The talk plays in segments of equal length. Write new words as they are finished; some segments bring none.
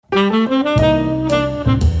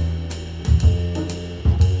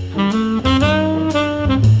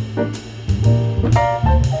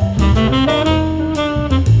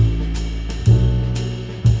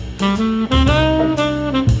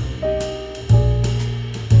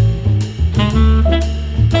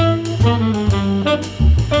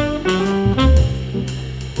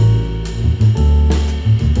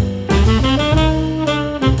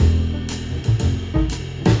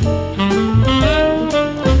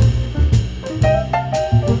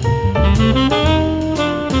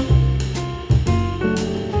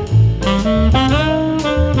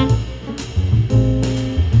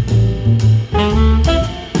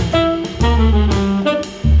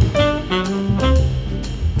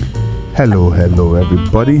Hello,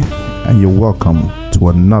 everybody, and you're welcome to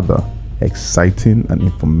another exciting and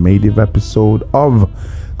informative episode of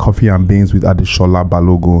Coffee and Beans with Adeshola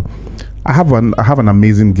Balogun. I have an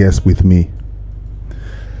amazing guest with me.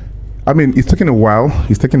 I mean, it's taking a while.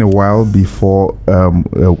 Before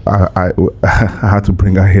I had to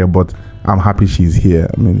bring her here, but I'm happy she's here.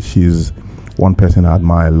 I mean, she's one person I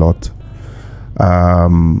admire a lot.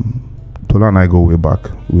 Tola and I go way back.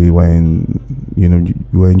 We were in uni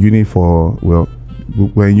we were in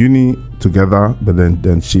uni together, but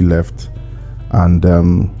then she left, and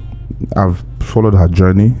I've followed her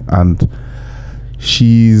journey, and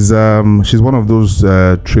she's one of those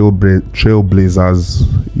trailblazers,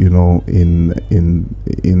 in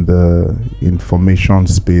the information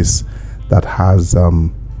space that has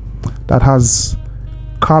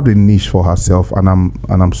carved a niche for herself, and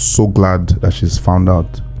I'm so glad that she's found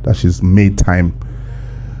out that she's made time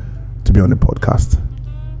to be on the podcast.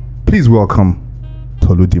 Please welcome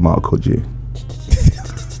Tolu Dimaokoje.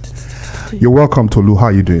 You're welcome, Tolu. How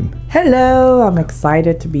are you doing? Hello, I'm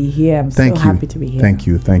excited to be here. I'm so happy to be here. Thank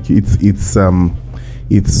you.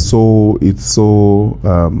 It's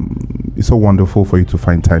so wonderful for you to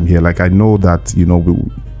find time here. Like, I know that you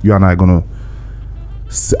and I are gonna.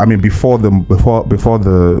 I mean, before the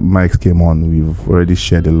mics came on, we've already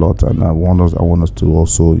shared a lot, and I want us to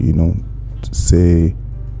also say.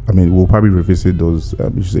 I mean, we'll probably revisit those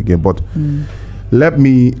issues again, but let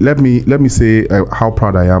me say how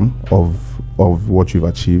proud I am of what you've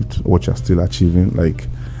achieved, what you're still achieving. Like,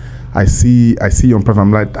 I see you on profile.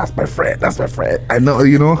 I'm like, that's my friend. I know,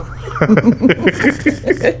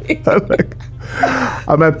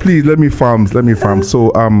 I'm like, please let me farm.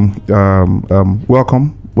 So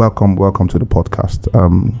welcome to the podcast.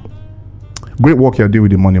 Great work you're doing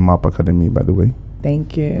with the Money Map Academy, by the way.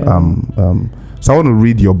 Thank you. So I want to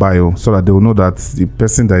read your bio so that they will know that the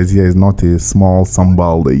person that is here is not a small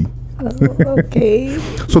somebody. Okay.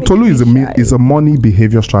 So Tolu is a money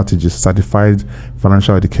behavior strategist, certified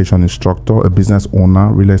financial education instructor, a business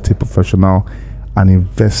owner, real estate professional, an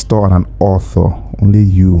investor, and an author. Only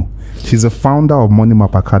you. She's a founder of Money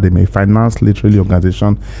Map Academy, a finance literary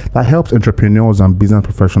organization that helps entrepreneurs and business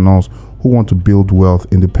professionals who want to build wealth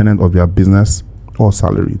independent of their business or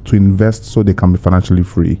salary to invest so they can be financially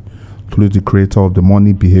free. Tolu is the creator of the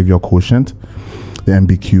Money Behavior Quotient, the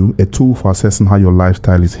MBQ, a tool for assessing how your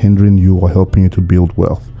lifestyle is hindering you or helping you to build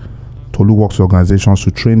wealth. Tolu works with organizations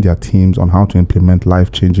to train their teams on how to implement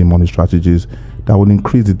life-changing money strategies that will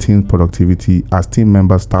increase the team's productivity as team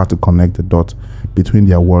members start to connect the dots between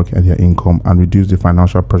their work and their income and reduce the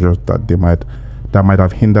financial pressures that might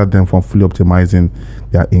have hindered them from fully optimizing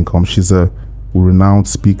their income. She's a renowned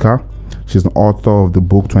speaker. She's an author of the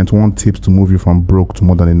book 21 Tips to Move You from Broke to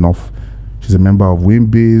More Than Enough. She's a member of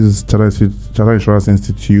Wimbiz, Charter Insurance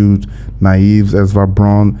Institute, Naives, Ezra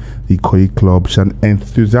Brown, the Koi Club. She's an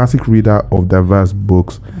enthusiastic reader of diverse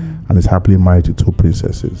books and is happily married to 2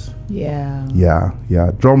 princesses. Yeah.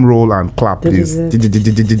 Drum roll and clap, please. So,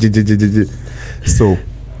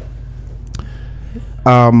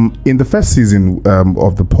 in the first season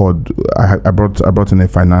of the pod, I brought in a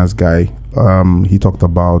finance guy. He talked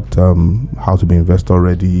about how to be investor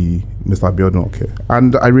ready, Mr. Abiodun. Okay,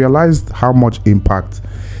 and I realized how much impact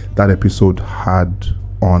that episode had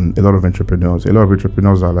on a lot of entrepreneurs. A lot of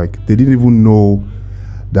entrepreneurs are like, they didn't even know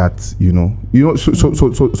that So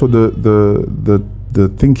the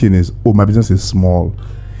thinking is, oh, my business is small.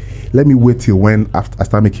 Let me wait till when I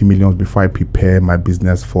start making millions before I prepare my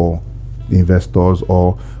business for investors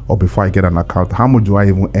or before I get an account. How much do I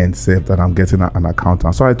even earn safe that I'm getting an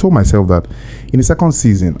accountant? So I told myself that in the second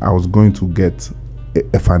season I was going to get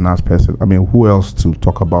a finance person. I mean, who else to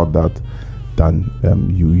talk about that than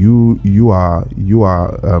you? You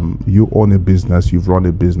own a business, you've run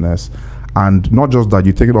a business, and not just that,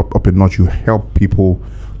 you take it up a notch, you help people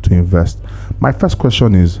to invest. My first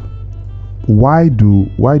question is, why is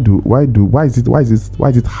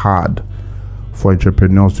it hard for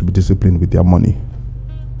entrepreneurs to be disciplined with their money?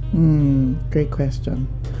 Great question.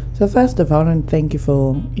 So first of all, I want to thank you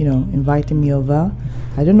for inviting me over.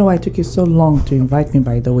 I don't know why it took you so long to invite me,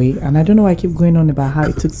 by the way, and I don't know why I keep going on about how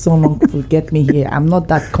it took so long to get me here. I'm not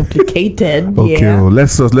that complicated. Okay, well,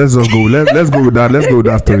 let's just go. Let's go with that. Let's go with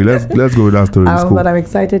that story. Let's go with that story. Cool. But I'm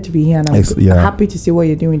excited to be here, and I'm happy to see what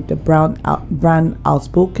you're doing with the brand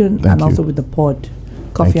Outspoken, and also with the pod,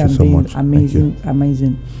 Coffee and Beans.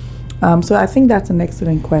 Amazing. So I think that's an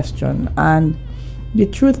excellent question, and the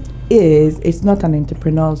truth is, it's not an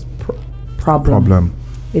entrepreneur's problem.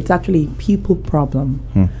 It's actually a people problem.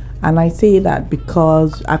 And I say that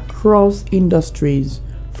because across industries,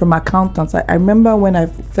 from accountants. I remember when I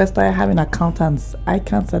first started having accountants,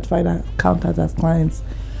 ICANN certified accountants as clients,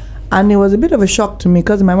 and it was a bit of a shock to me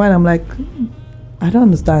because in my mind I'm like, I don't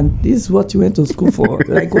understand. This is what you went to school for.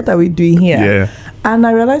 Like, what are we doing here? Yeah. And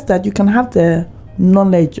I realized that you can have the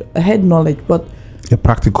knowledge, head knowledge, but the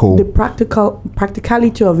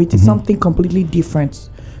practicality of it is something completely different.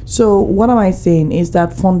 So what am I saying is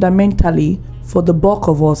that fundamentally, for the bulk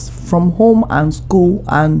of us, from home and school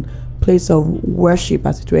and place of worship,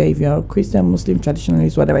 as it were, if you're a Christian, Muslim,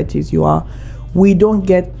 traditionalist, whatever it is you are, we don't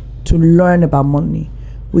get to learn about money.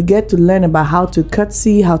 We get to learn about how to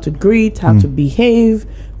curtsy, how to greet, how to behave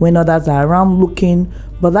when others are around looking.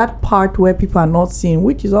 But that part where people are not seeing,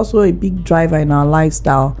 which is also a big driver in our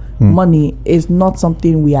lifestyle, money is not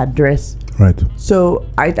something we address. Right. So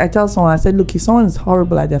I tell someone, I said, look, if someone is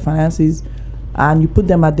horrible at their finances and you put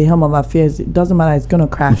them at the helm of affairs, it doesn't matter, it's going to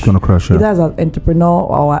crash. It's going to crash, yeah. Either as an entrepreneur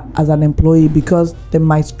or as an employee, because they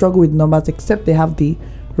might struggle with numbers, except they have the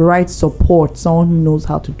right support, someone who knows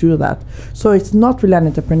how to do that. So it's not really an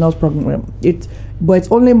entrepreneur's problem. But it's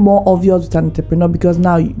only more obvious with an entrepreneur because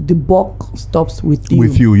now the buck stops with you.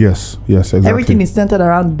 With you, yes, exactly. Everything is centered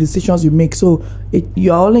around the decisions you make. So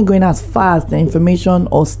you're only going as far as the information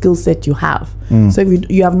or skill set you have. So if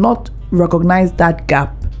you have not recognized that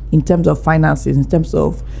gap in terms of finances, in terms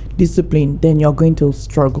of discipline, then you're going to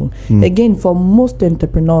struggle. Again, for most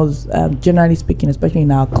entrepreneurs, generally speaking, especially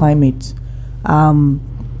in our climate,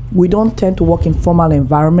 we don't tend to work in formal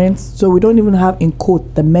environments. So we don't even have, in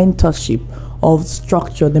quote, the mentorship of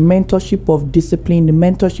structure, the mentorship of discipline, the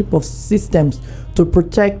mentorship of systems to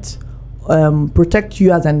protect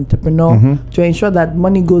you as an entrepreneur, to ensure that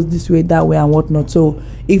money goes this way, that way, and whatnot. So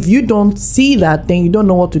if you don't see that, then you don't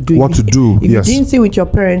know what to do. If you didn't see with your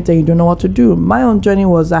parents, then you don't know what to do. My own journey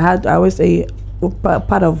was, I always say, one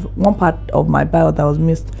part of my bio that was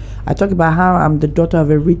missed, I talk about how I'm the daughter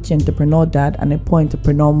of a rich entrepreneur dad and a poor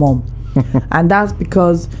entrepreneur mom. And that's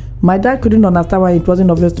because my dad couldn't understand why it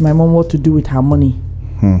wasn't obvious to my mom what to do with her money.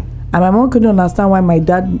 And my mom couldn't understand why my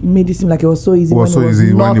dad made it seem like it was so easy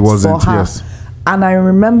when it wasn't for her. Yes. And I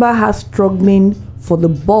remember her struggling for the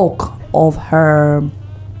bulk of her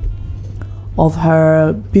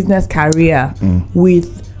business career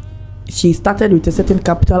she started with a certain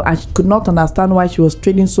capital and she could not understand why she was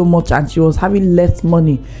trading so much and she was having less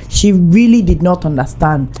money. She really did not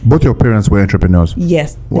understand. Both your parents were entrepreneurs?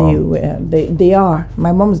 Yes, wow. They are.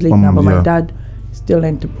 My mom is late now, but my dad is still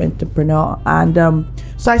an entrepreneur. And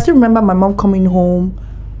so I still remember my mom coming home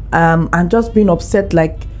and just being upset,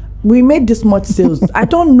 like, we made this much sales. I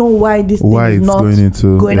don't know why this thing is not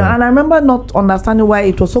going on. And I remember not understanding why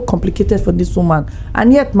it was so complicated for this woman.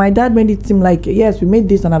 And yet my dad made it seem like, yes, we made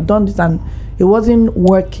this and I've done this and it wasn't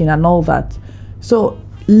working and all that. So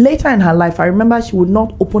later in her life, I remember she would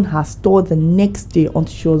not open her store the next day until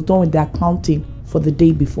she was done with the accounting for the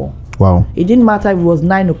day before. Wow. It didn't matter if it was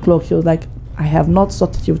 9 o'clock. She was like, I have not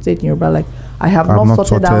sorted, she would say it in Yoruba, like, I have not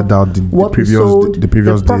sorted out what we sold,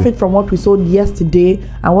 the profit from what we sold yesterday,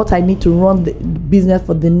 and what I need to run the business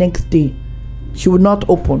for the next day. She would not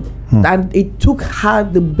open. And it took her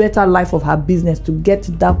the better life of her business to get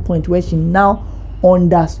to that point where she now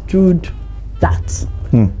understood that.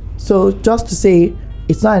 So just to say,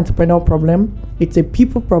 it's not an entrepreneurial problem, it's a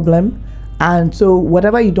people problem. And so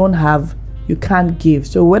whatever you don't have, you can't give.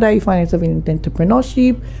 So whether you find yourself in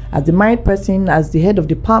entrepreneurship, as the married person, as the head of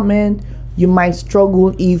department, you might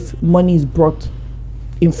struggle if money is brought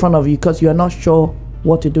in front of you because you're not sure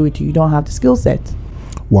what to do with it. You don't have the skill set.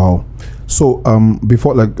 Wow. So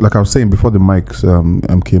before, like I was saying, before the mics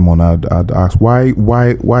came on, I'd asked why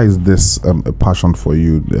is this a passion for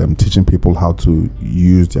you? Teaching people how to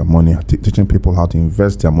use their money, teaching people how to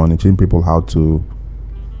invest their money, teaching people how to,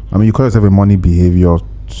 I mean, you call yourself a money behavior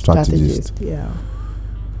strategist. Yeah.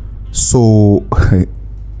 So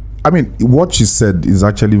I mean, what she said is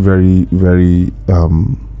actually very, very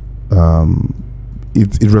it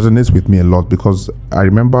resonates with me a lot because I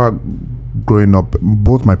remember growing up,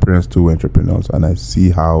 both my parents too were entrepreneurs, and I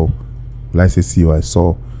see how, I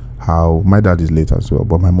saw how my dad is late as well,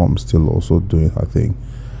 but my mom's still also doing her thing.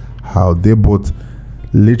 How they both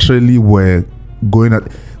literally were going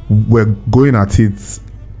at it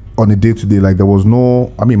on a day-to-day. Like, there was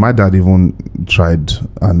no, I mean, my dad even tried,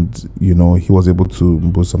 and he was able to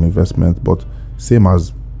boost some investment, but same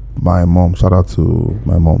as my mom, shout out to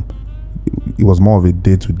my mom, it was more of a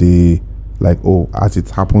day-to-day, like, as it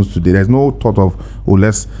happens today. There's no thought of,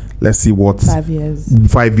 let's see what 5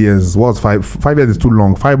 years. 5 years. What's 5 years is too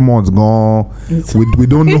long. 5 months gone. We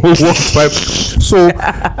don't know what's 5.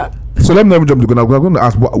 So let me never jump to go. I'm going to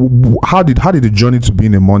ask, how did the journey to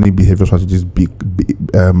being a money behavior strategist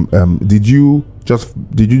did you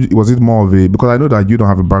Was it more of a, because I know that you don't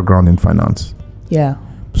have a background in finance. Yeah.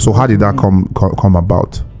 So how did that come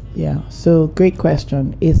about? Yeah. So great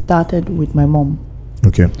question. It started with my mom.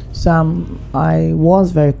 Okay. So I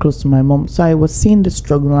was very close to my mom. So I was seeing the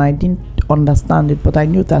struggle and I didn't understand it, but I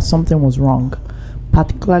knew that something was wrong.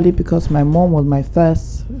 Particularly because my mom was my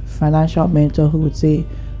first financial mentor who would say,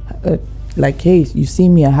 like, hey, you see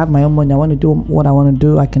me, I have my own money, I want to do what I want to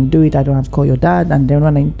do, I can do it, I don't have to call your dad, and then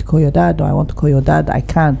when I need to call your dad or I want to call your dad, I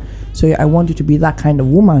can. So I want you to be that kind of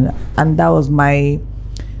woman. And that was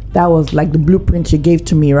like the blueprint she gave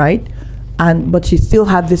to me, right? But she still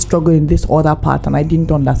had this struggle in this other part, and I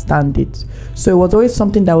didn't understand it. So it was always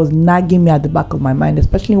something that was nagging me at the back of my mind,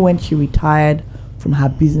 especially when she retired from her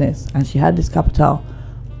business and she had this capital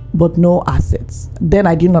but no assets. Then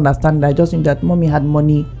I didn't understand it. I just knew that mommy had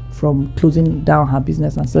money from closing down her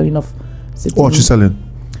business and selling off. What was she selling?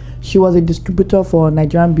 She was a distributor for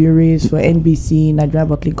Nigerian breweries, for NBC, Nigerian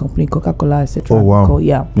Bottling Company, Coca-Cola, etc. Oh wow!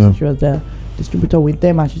 Yeah. So she was the distributor with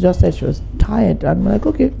them, and she just said she was tired. And I'm like,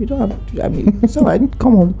 okay, you don't have to, I mean, it's all right,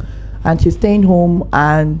 come home. And she's staying home,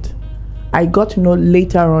 and I got to know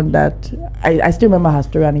later on that I still remember her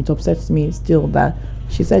story, and it upsets me still that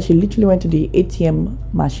she said she literally went to the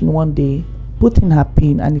ATM machine one day, put in her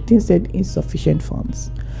PIN, and it thing said insufficient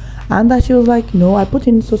funds. And that she was like, no, I put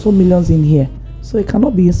in so millions in here, so it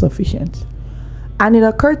cannot be insufficient. And it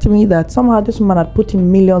occurred to me that somehow this woman had put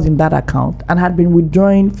in millions in that account and had been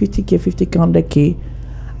withdrawing 50K, 100K.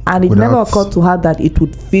 And it never occurred to her that it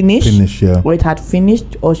would finish, or it had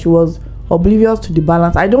finished, or she was oblivious to the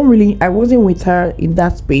balance. I wasn't with her in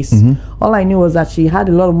that space. Mm-hmm. All I knew was that she had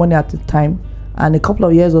a lot of money at the time, and a couple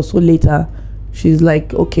of years or so later, she's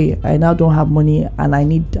like, okay, I now don't have money and I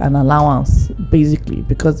need an allowance, basically,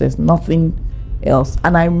 because there's nothing else.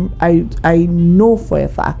 And I know for a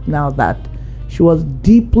fact now that she was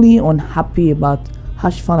deeply unhappy about how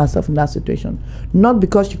she found herself in that situation. Not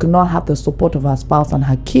because she could not have the support of her spouse and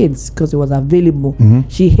her kids, because it was available. Mm-hmm.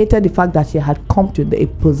 She hated the fact that she had come to a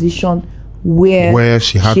position where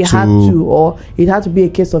she had to, or it had to be a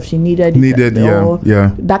case of she needed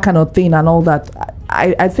that kind of thing and all that.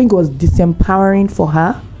 I think it was disempowering for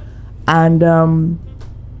her, and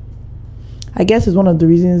I guess it's one of the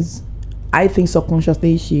reasons I think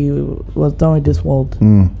subconsciously she was done with this world.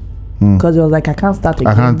 Because it was like, I can't start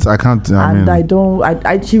again. I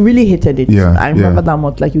can't. She really hated it. Yeah, I remember that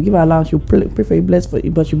much. Like, you give her allowance, you pray for you, bless for you,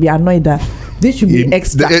 but she'll be annoyed that this should be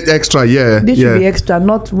extra. Extra, yeah. This should be extra,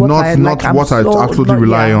 not what I absolutely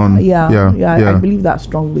rely on. I believe that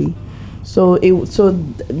strongly. So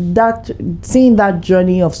that seeing that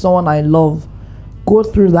journey of someone I love go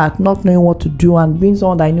through that, not knowing what to do, and being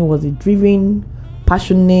someone that I knew was a driven,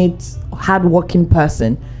 passionate, hardworking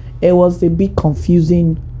person, it was a bit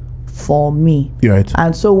confusing for me. Right.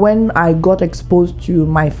 And so when I got exposed to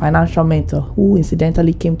my financial mentor, who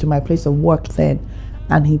incidentally came to my place of work then,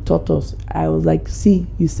 and he taught us, I was like, see,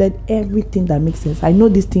 you said everything that makes sense. I know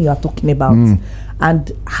this thing you are talking about,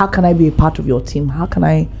 and how can I be a part of your team? How can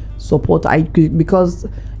I support? Because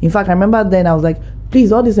in fact, I remember then I was like,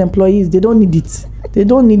 please, all these employees, they don't need it. They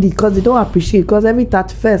don't need it because they don't appreciate, because every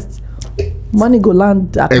 31st money go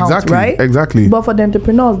land account, right? Exactly. But for the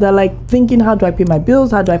entrepreneurs, they're like thinking, how do I pay my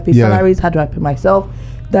bills? How do I pay salaries? How do I pay myself?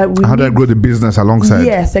 How do I grow the business alongside?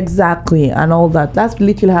 Yes, exactly, and all that. That's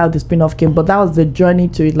literally how the spin-off came. But that was the journey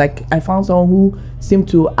to it. Like, I found someone who seemed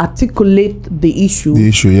to articulate the issue,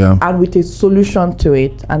 and with a solution to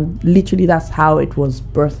it. And literally, that's how it was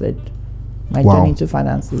birthed. My journey into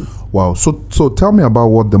finances. Wow. So tell me about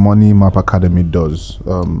what the Money Map Academy does,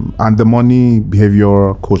 and the Money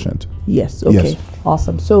Behavior Quotient. Yes. Okay. Yes.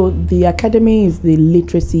 Awesome. So the academy is the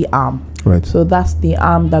literacy arm. Right. So that's the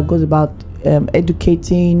arm that goes about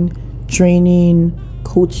educating, training,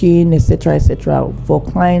 coaching, etc., for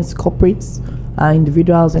clients, corporates,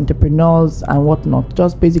 individuals, entrepreneurs, and whatnot.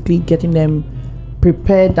 Just basically getting them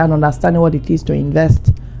prepared and understanding what it is to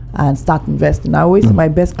invest and start investing. I always say my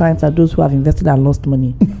best clients are those who have invested and lost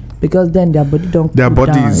money, because then their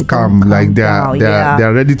body is calm, like they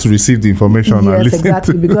are ready to receive the information. Yes,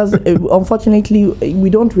 exactly. Because unfortunately, we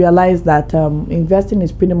don't realize that investing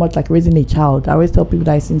is pretty much like raising a child. I always tell people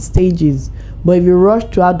that it's in stages. But if you rush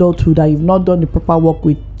to adulthood and you've not done the proper work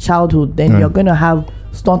with childhood, then you're going to have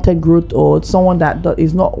stunted growth, or someone that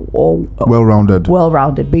is not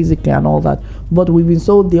well-rounded basically, and all that. But we've been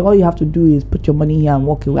told all you have to do is put your money here and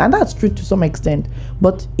walk away, and that's true to some extent.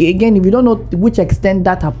 But again, if you don't know which extent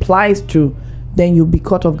that applies to, then you'll be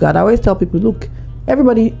caught off guard. I always tell people, look,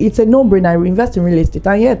 everybody, it's a no-brainer. Invest in real estate,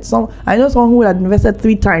 and yet I know someone who had invested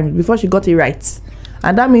 3 times before she got it right.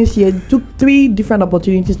 And that means she took 3 different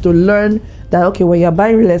opportunities to learn that, okay, when you're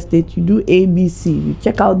buying real estate, you do A, B, C. You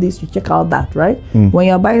check out this, you check out that, right? When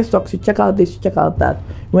you're buying stocks, you check out this, you check out that.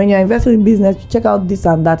 When you're investing in business, you check out this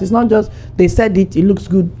and that. It's not just they said it looks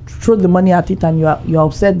good, throw the money at it, and you're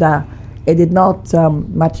upset that it did not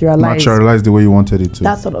materialize the way you wanted it to.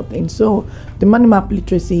 That sort of thing. So the money map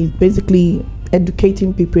literacy is basically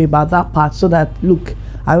educating people about that part, so that, look,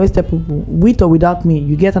 I always tell people, with or without me,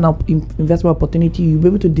 you get an investment opportunity, you'll be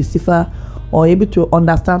able to decipher or able to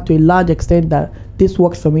understand to a large extent that this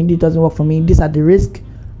works for me, this doesn't work for me, these are the risks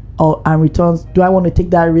and returns. Do I want to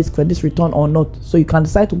take that risk for this return or not? So you can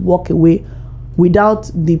decide to walk away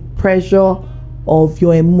without the pressure of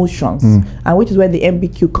your emotions, and which is where the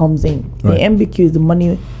MBQ comes in. Right. The MBQ is the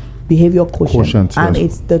money behavior quotient, and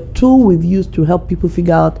it's the tool we've used to help people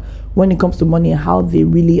figure out when it comes to money how they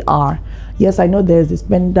really are. Yes, I know there's the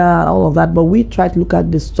spender, all of that, but we try to look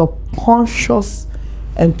at the subconscious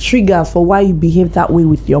and triggers for why you behave that way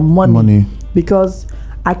with your money. Because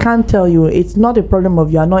I can't tell you, it's not a problem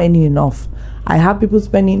of you are not earning enough. I have people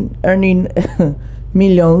earning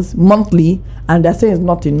millions monthly, and they're saying it's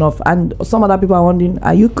not enough. And some other people are wondering,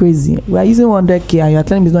 are you crazy? We are using 100K and you're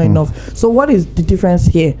telling me it's not enough. So what is the difference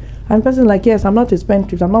here? And the person is like, yes, I'm not a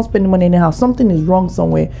spendthrift, I'm not spending money anyhow. Something is wrong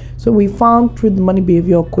somewhere. So we found through the money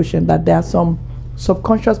behavior quotient that there are some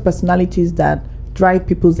subconscious personalities that drive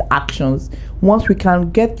people's actions. Once we can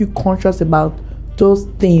get you conscious about those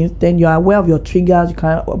things, then you're aware of your triggers, you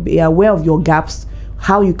can be aware of your gaps,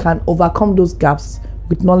 how you can overcome those gaps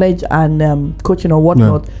with knowledge and coaching or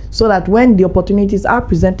whatnot, so that when the opportunities are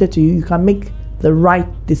presented to you, you can make the right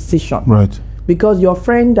decision. Right. Because your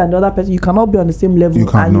friend and the other person, you cannot be on the same level,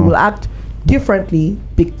 and you will act differently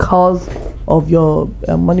because of your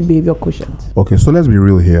money behavior quotient. Okay, so let's be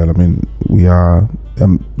real here. I mean, we are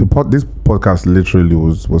this podcast literally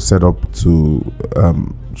was set up to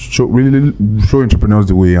show entrepreneurs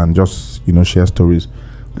the way and just share stories.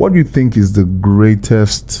 What do you think is the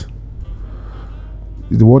greatest?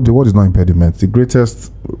 The word is not impediment. The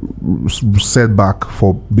greatest setback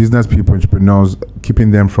for business people, entrepreneurs,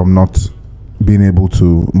 keeping them from not being able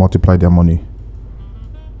to multiply their money.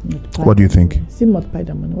 What do you think? See, multiply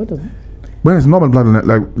their money. What does it? When it's not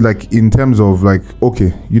multiplied, like in terms of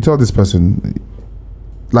okay, you tell this person,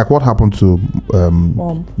 like what happened to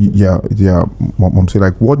mom. Mom. Say,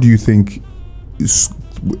 like, what do you think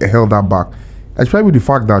held her back? Especially the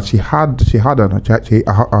fact that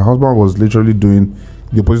her husband was literally doing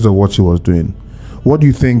the opposite of what she was doing. What do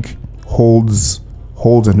you think holds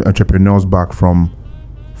entrepreneurs back from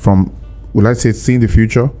well, let's say, seeing the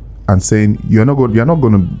future and saying you're not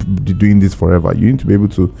going to be doing this forever? You need to be able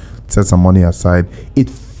to set some money aside. It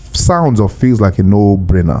sounds or feels like a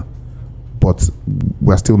no-brainer, but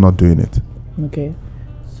we're still not doing it. Okay,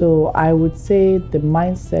 so I would say the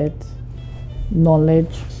mindset,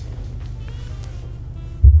 knowledge.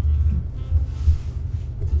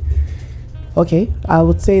 Okay, I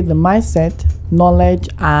would say the mindset, knowledge,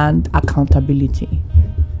 and accountability.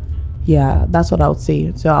 Yeah, that's what I would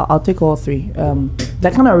say. So I'll take all 3.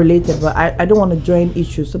 They're kind of related, but I don't want to join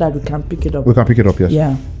issues so that we can pick it up. We can pick it up, yes.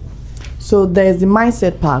 Yeah. So there's the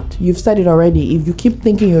mindset part. You've said it already. If you keep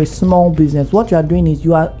thinking you're a small business, what you are doing is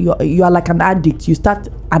you are like an addict. You start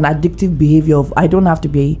an addictive behavior of, I don't have to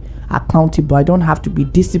be accountable, I don't have to be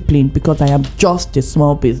disciplined because I am just a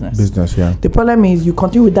small business. Yeah. The problem is you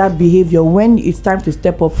continue with that behavior. When it's time to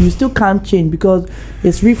step up, you still can't change because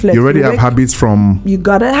it's reflex. You already have habits from... You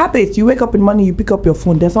got a habit. You wake up in the morning, you pick up your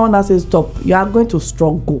phone. There's someone that says stop. You are going to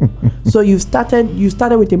struggle. So you started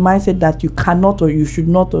with a mindset that you cannot or you should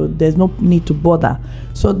not, or there's no need to bother.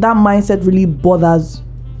 So that mindset really bothers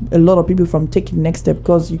a lot of people from taking the next step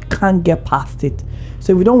because you can't get past it.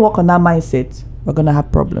 So if we don't work on that mindset, we're going to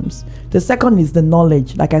have problems. The second is the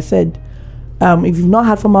knowledge. Like I said, if you've not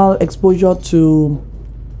had formal exposure to,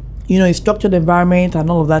 a structured environment and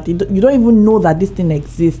all of that, you don't even know that this thing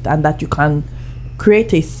exists and that you can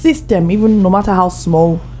create a system, even no matter how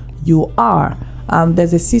small you are.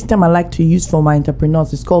 There's a system I like to use for my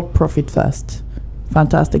entrepreneurs. It's called Profit First.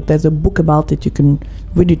 Fantastic. There's a book about it. You can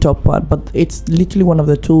read it up, but it's literally one of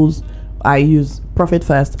the tools I use. Profit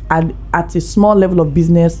First. And at a small level of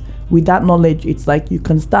business, with that knowledge, it's like you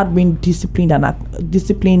can start being disciplined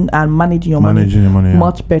and managing your money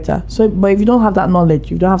much better. So, but if you don't have that knowledge,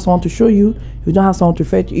 if you don't have someone to show you, if you don't have someone to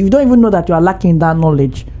refer to, if you don't even know that you are lacking that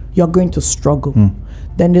knowledge, you're going to struggle.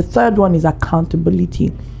 Then the third one is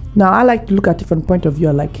accountability. Now, I like to look at it from the point of view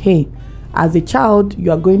like, hey, as a child, you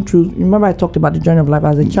are going through, remember I talked about the journey of life.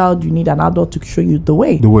 As a child, you need an adult to show you the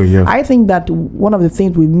way. Yeah. I think that one of the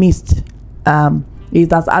things we missed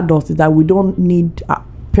is as adults is that we don't need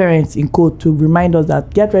parents in code to remind us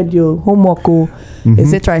that get ready, homework,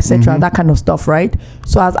 etc., that kind of stuff, right?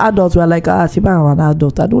 So as adults, we're like, I'm an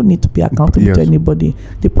adult, I don't need to be accountable to anybody.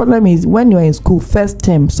 The problem is when you're in school, first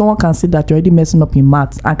term, someone can see that you're already messing up in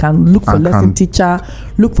maths and can look for lesson teacher,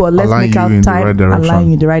 look for let's make out time, align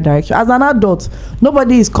you in the right direction. As an adult,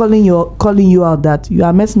 nobody is calling you out that you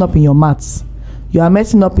are messing up in your maths, you are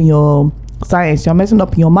messing up in your science, you're messing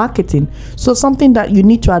up in your marketing. So something that you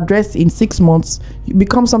need to address in 6 months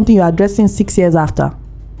becomes something you're addressing 6 years after.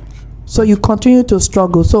 So you continue to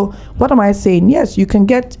struggle. So what am I saying? Yes, you can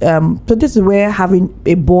get so this is where having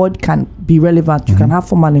a board can be relevant. You can have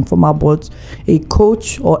formal and informal boards, a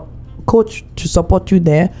coach to support you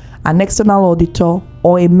there, an external auditor,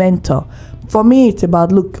 or a mentor. For me, it's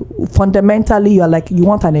about, look, fundamentally, you're like, you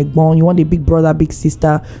want an egbon, you want a big brother, big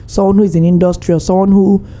sister, someone who is in industry, or someone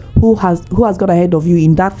who has got ahead of you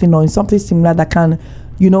in that thing or in something similar that can,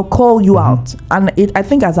 call you out. And I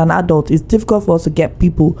think as an adult, it's difficult for us to get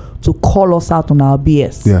people to call us out on our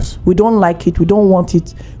BS. Yes. We don't like it. We don't want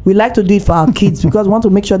it. We like to do it for our kids because we want to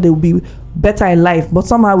make sure they will be better in life. But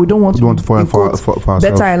somehow we don't want to be for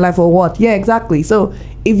better in life or what? Yeah, exactly. So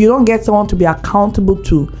if you don't get someone to be accountable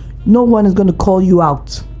to, no one is going to call you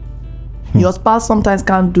out. Your spouse sometimes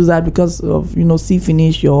can't do that because of, see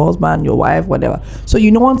finish, your husband, your wife, whatever. So you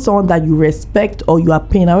don't want someone that you respect or you are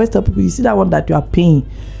paying. I always tell people, you see that one that you are paying,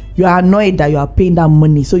 you are annoyed that you are paying that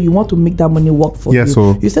money. So you want to make that money work for you.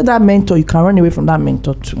 So you said that mentor, you can run away from that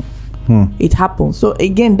mentor too. It happens. So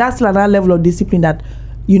again, that's like that level of discipline that,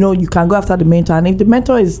 you can go after the mentor. And if the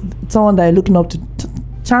mentor is someone that you're looking up to,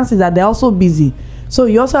 chances that they're also busy. So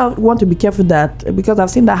you also want to be careful that, because I've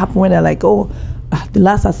seen that happen when they're like, the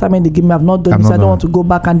last assignment they give me, I've not done it, so I don't want to go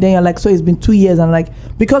back. And then you're like, so it's been 2 years. And like,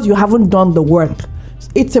 because you haven't done the work,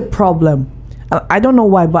 it's a problem. I don't know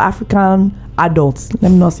why, but African adults,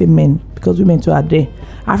 let me not say men, because women too are there.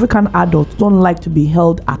 African adults don't like to be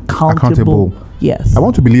held accountable. Yes. I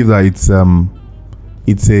want to believe that it's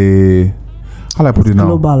a, how do I put it now?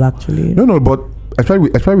 Global, actually. No, but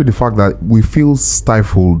especially with the fact that we feel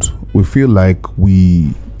stifled. We feel like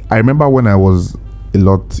I remember when I was a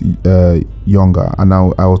lot younger, and I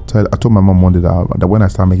told my mom one day that when I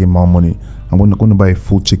start making more money, I'm going to buy a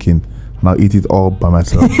full chicken and I'll eat it all by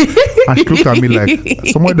myself. And she looked at me like,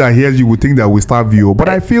 someone that hears you would think that we starve you. But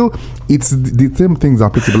I feel it's the same things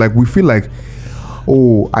applicable. Like we feel like,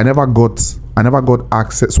 I never got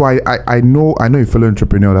access. So I know a fellow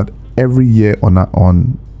entrepreneur that every year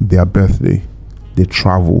on their birthday they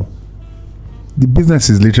travel. The business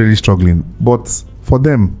is literally struggling, but for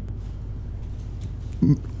them,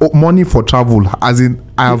 money for travel, as in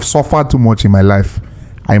I have suffered too much in my life,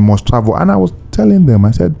 I must travel. And I was telling them,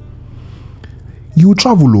 I said, you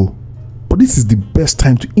travel, but this is the best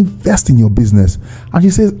time to invest in your business. And she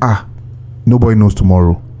says, nobody knows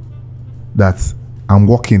tomorrow. That I'm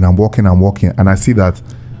working, and I see that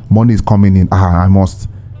money is coming in. I must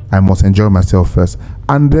enjoy myself first.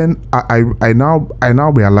 And then I now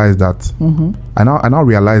realize that I now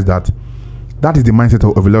realize that is the mindset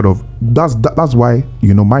of a lot of that's why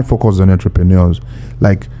my focus on entrepreneurs.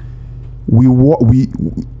 Like we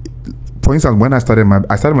for instance, when I started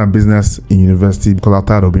my business in university because I was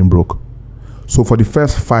tired of being broke. So for the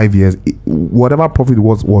first 5 years, whatever profit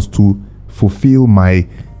was to fulfill my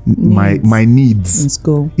needs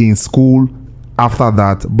in school. After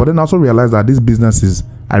that, but then I also realized that this business is.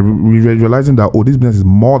 Realizing that this business is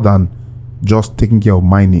more than just taking care of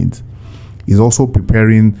my needs. It's also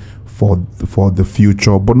preparing for the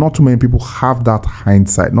future. But not too many people have that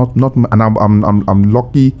hindsight. And I'm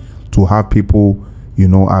lucky to have people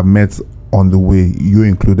I've met on the way, you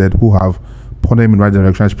included, who have put them in the right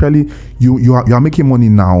direction. Especially you are making money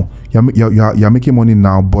now. You're making money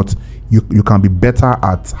now, but you can be better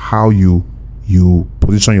at how you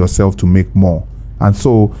position yourself to make more. And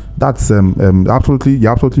so that's absolutely,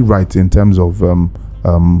 you're absolutely right in terms of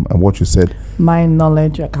what you said. Mind,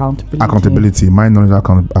 knowledge, accountability. Mind, knowledge,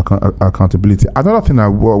 accountability. Another thing I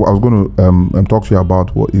was going to talk to you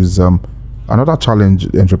about is another challenge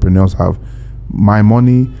entrepreneurs have. My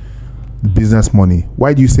money, business money.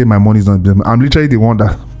 Why do you say my money is not business? I'm literally the one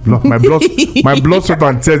that my blood, sweat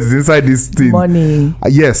and tears is inside this thing. Money.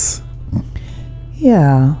 Yes.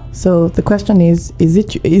 Yeah. So the question is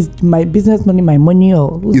my business money my money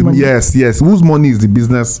or whose money? Yes. Whose money is the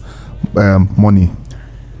business money?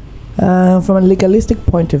 From a legalistic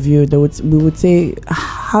point of view, we would say,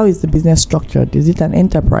 how is the business structured? Is it an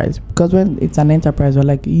enterprise? Because when it's an enterprise, we're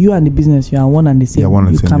like, you and the business, you are one and the same.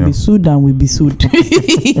 You can be sued and we'll be sued.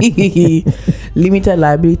 Limited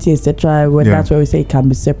liability, etc. That's where we say it can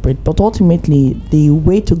be separate. But ultimately, the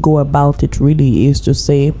way to go about it really is to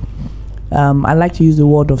say, I like to use the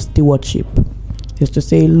word of stewardship. Is to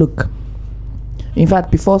say, look, in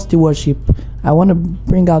fact, before stewardship, I want to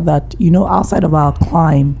bring out that, outside of our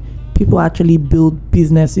climb, people actually build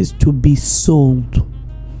businesses to be sold.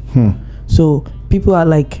 So people are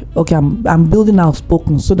like, okay, I'm building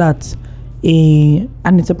Outspoken so that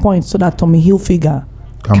and it's a point so that Tommy Hilfiger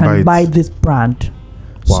can buy this brand.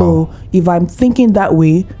 Wow. So if I'm thinking that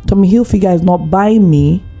way, Tommy Hilfiger is not buying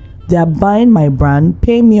me. They are buying my brand,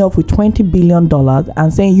 paying me off with $20 billion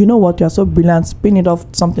and saying, you know what, you're so brilliant, spin it off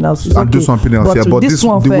something else. And do something else. But this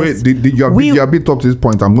one first, you're a bit up to this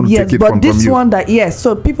point. I'm going to take it from you. Yes, but this one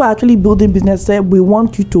so people are actually building business, say, we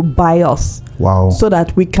want you to buy us. Wow. So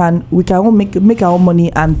that we can all make our own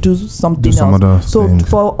money and do something else. So things.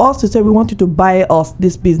 For us to say, we want you to buy us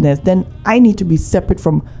this business, then I need to be separate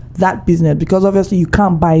from that business, because obviously you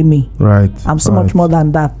can't buy me. Right. I'm so much more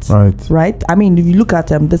than that. Right. I mean, if you look at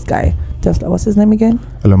this guy, Tesla, what's his name again?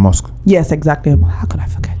 Elon Musk. Yes, exactly. How could I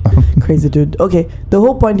forget? Crazy dude. Okay. The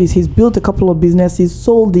whole point is he's built a couple of businesses,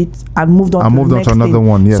 sold it, and moved on to another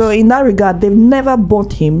one. Yes. So in that regard, they've never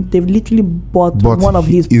bought him. They've literally bought one of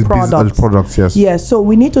his products. Yes. Yes. So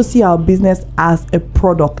we need to see our business as a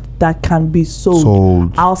product that can be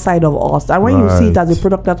sold outside of us. And when you see it as a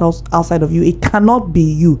product that's outside of you, it cannot be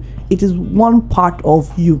you. It is one part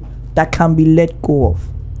of you that can be let go of.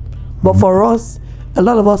 But for us, a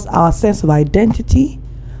lot of us, our sense of identity,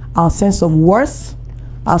 our sense of worth,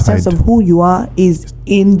 our sense of who you are is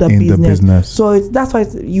in the business. So that's why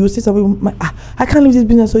you see some people, I can't leave this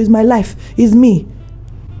business, so it's my life, it's me.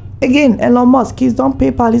 Again, Elon Musk, he's done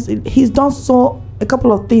PayPal, he's done a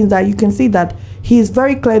couple of things that you can see that he is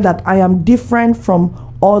very clear that I am different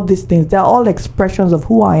from all these things. They're all expressions of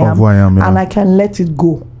who I am, and I can let it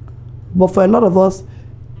go. But for a lot of us,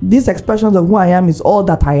 these expressions of who I am is all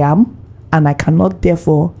that I am, and I cannot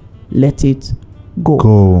therefore let it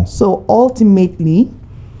go. So ultimately,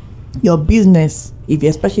 your business,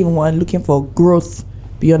 especially when looking for growth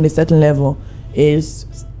beyond a certain level,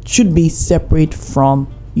 should be separate from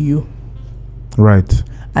you. Right.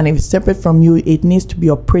 And if it's separate from you, it needs to be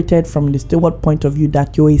operated from the steward point of view,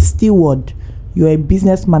 that you're a steward, you're a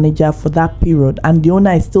business manager for that period, and the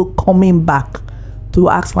owner is still coming back to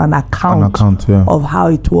ask for an account of how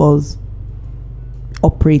it was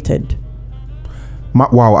operated.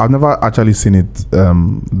 Wow, I've never actually seen it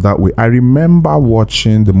that way. I remember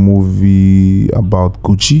watching the movie about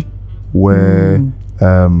Gucci, where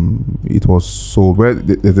it was sold. Where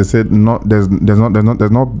they said there's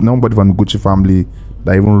nobody from the Gucci family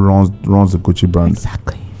that even runs the Gucci brand.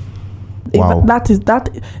 Exactly. Wow.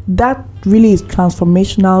 That really is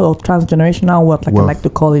transformational or transgenerational wealth, I like to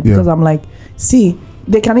call it, because I'm like, see,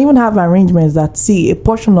 they can even have arrangements that, see, a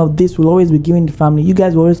portion of this will always be given to the family. You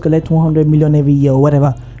guys will always collect 100 million every year or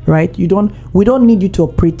whatever, right? We don't need you to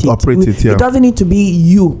operate it. It doesn't need to be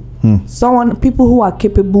you. People who are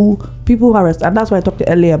capable, people who are, and that's why I talked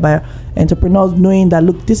earlier about entrepreneurs knowing that,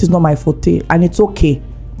 look, this is not my forte, and it's okay.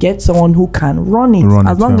 Get someone who can run it.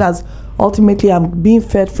 As long as ultimately I'm being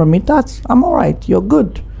fed from it, I'm all right. You're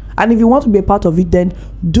good. And if you want to be a part of it, then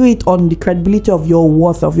do it on the credibility of your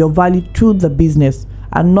worth, of your value to the business,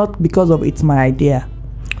 and not because of it's my idea.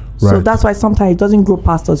 Right. So that's why sometimes it doesn't grow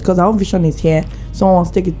past us, because our own vision is here. Someone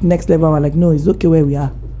wants to take it to the next level, and we're like, no, it's okay where we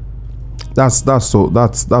are. That's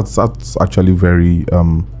actually very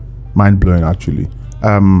mind blowing. Actually,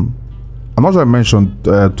 I'm not sure I mentioned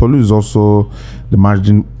Tolu is also the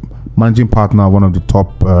managing partner of one of the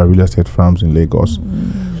top real estate firms in Lagos.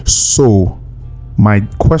 So my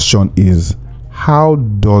question is, how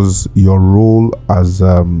does your role as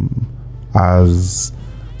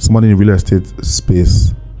somebody in the real estate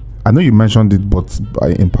space, I know you mentioned it, but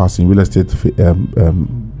in passing, real estate, the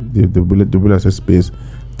real estate space,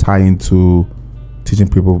 tie into teaching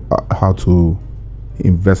people how to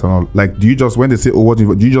invest and all? Like, do you just, when they say, oh, what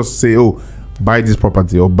do you just say, oh, buy this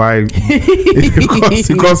property or buy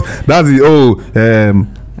because that's the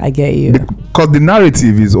I get you, because the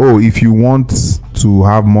narrative is, if you want to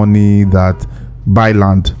have money, that buy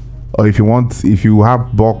land, or if you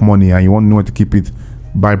have bulk money and you want to know where to keep it,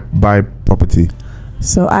 buy property.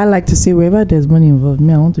 So I like to say, wherever there's money involved,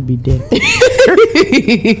 I want to be there.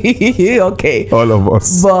 Okay, all of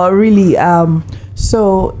us. But really,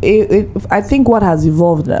 so I think what has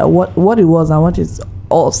evolved, what it was and what is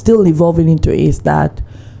still evolving into is that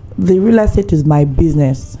the real estate is my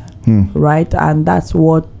business, right? And that's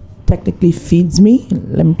what technically feeds me.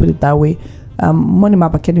 Let me put it that way. Money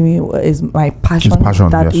Map Academy is my passion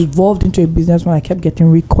that evolved into a business when I kept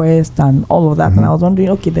getting requests and all of that. And I was wondering,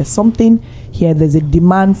 okay, there's something here, there's a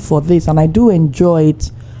demand for this, and I do enjoy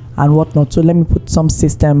it and whatnot. So let me put some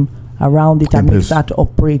system around it and make that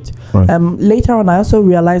operate. Right. Later on, I also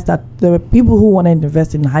realized that there were people who wanted to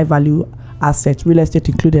invest in high value assets, real estate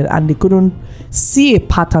included, and they couldn't see a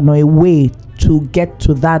pattern or a way to get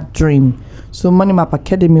to that dream. So Money Map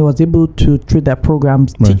Academy was able to, through their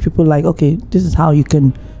programs, teach people like, okay, this is how you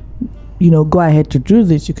can, go ahead to do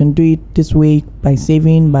this. You can do it this way by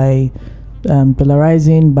saving, by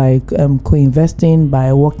dollarizing, by co-investing,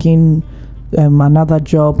 by working another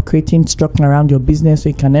job, creating structure around your business so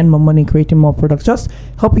you can earn more money, creating more products, just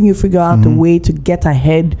helping you figure out a way to get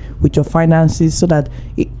ahead with your finances so that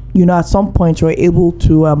at some point you're able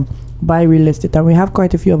to buy real estate. And we have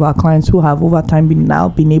quite a few of our clients who have over time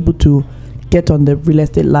been able to get on the real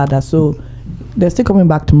estate ladder. So they're still coming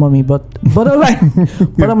back to mommy, but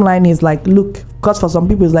bottom line is like, look, because for some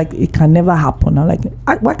people it's like it can never happen. I'm like,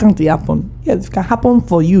 why can't it happen? Yes, it can happen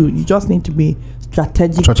for you. You just need to be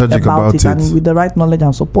strategic about it, and with the right knowledge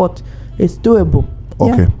and support, it's doable.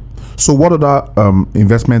 Okay. So what other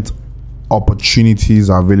investment opportunities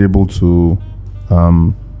are available to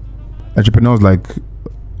entrepreneurs like,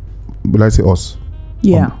 will I say us?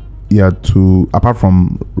 Yeah. To apart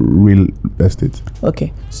from real estate.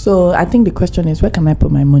 Okay. So I think the question is, where can I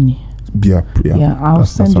put my money? Yeah. I'll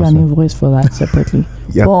send you an invoice for that separately.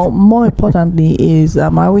 But more importantly is, I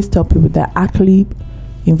always tell people that actually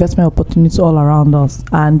investment opportunities all around us,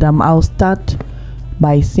 and I'll start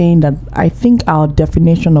by saying that I think our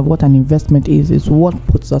definition of what an investment is what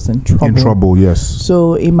puts us in trouble. In trouble, yes.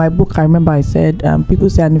 So in my book, I remember I said, people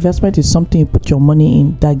say an investment is something you put your money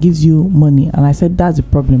in that gives you money, and I said that's the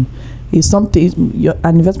problem.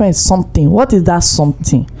 An investment is something. What is that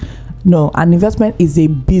something? No, an investment is a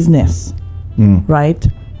business, right?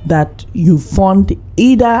 That you fund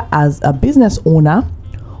either as a business owner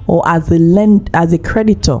or as a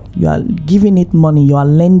creditor. You are giving it money, you are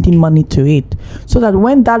lending money to it, so that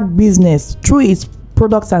when that business, through its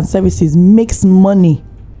products and services, makes money,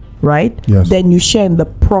 right? Yes. Then you share in the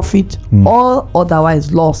profit or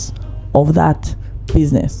otherwise loss of that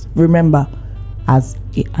business. Remember, as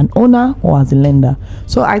an owner or as a lender.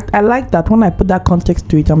 So I like that when I put that context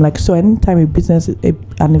to it. I'm like, so anytime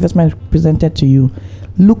an investment is presented to you,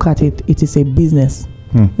 look at it. It is a business.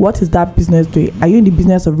 What is that business doing? Are you in the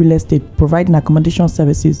business of real estate, providing accommodation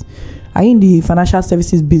services? Are you in the financial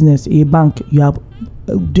services business, a bank? You are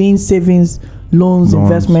doing savings, loans,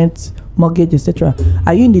 investments, mortgage, etc.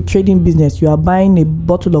 Are you in the trading business? You are buying a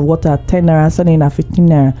bottle of water at 10 naira, selling at 15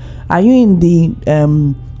 naira. Are you in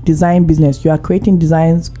the design business? You are creating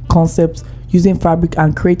designs, concepts, using fabric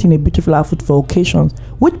and creating a beautiful outfit for occasions.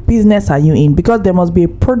 Which business are you in? Because there must be a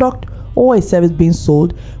product or a service being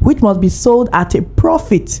sold which must be sold at a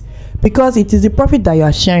profit, because it is the profit that you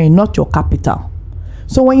are sharing, not your capital.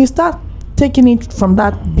 So when you start taking it from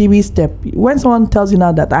that baby step, when someone tells you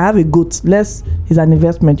now that I have a goat, less is an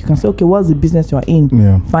investment, you can say, okay, what's the business you are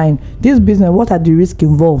in? Fine. This business, what are the risks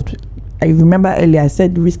involved? I remember earlier I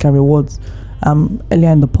said risk and rewards earlier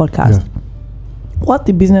in the podcast. What's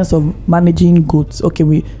the business of managing goats? Okay,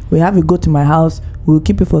 we have a goat in my house. We'll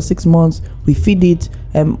keep it for 6 months. We feed it.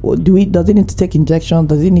 Does it need to take injections?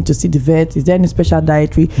 Does it need to see the vet? Is there any special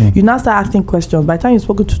dietary? You now start asking questions. By the time you've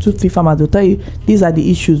spoken to 2-3 farmers, they'll tell you these are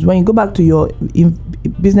the issues. When you go back to your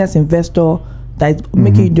business investor that is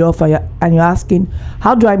making you the offer, and you're asking,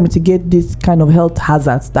 how do I mitigate this kind of health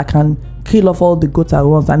hazards that can kill off all the goats at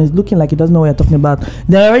once, and it's looking like it doesn't know what you're talking about,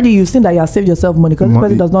 then already you've seen that you have saved yourself money, because this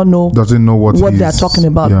person doesn't know what they're talking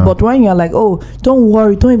about. But when you're like, oh, don't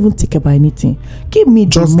worry, don't even think about anything, give me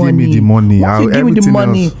the money. Give me the money. Once you give me the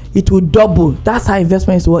money, it will double. That's how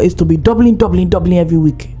investment is to be doubling every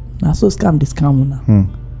week. Now, so scam this scam now.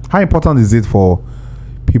 How important is it for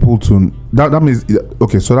people to that means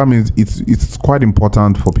okay, so that means it's quite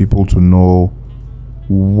important for people to know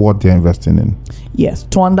what they're investing in. Yes,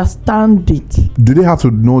 to understand it. Do they have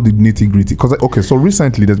to know the nitty-gritty? Because so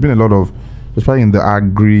recently there's been a lot of, especially in the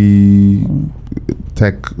agri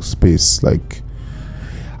tech space, like,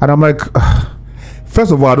 and I'm like,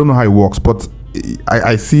 first of all, I don't know how it works, but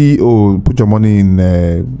I see, put your money in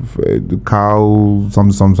the cow,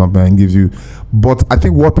 something, and gives you. But I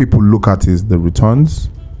think what people look at is the returns.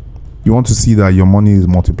 You want to see that your money is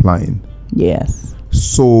multiplying. Yes.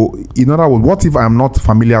 So, in other words, what if I'm not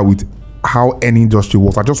familiar with how any industry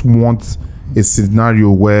works? I just want a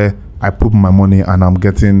scenario where I put my money and I'm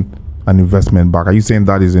getting an investment back. Are you saying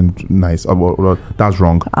that isn't nice? Or that's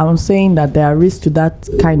wrong? I'm saying that there are risks to that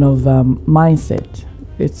kind of mindset.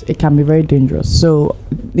 It can be very dangerous. So,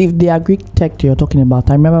 if the agri-tech you're talking about,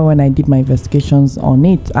 I remember when I did my investigations on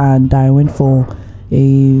it, and I went for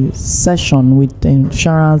a session with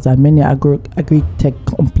insurance and many agri-tech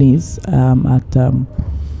companies at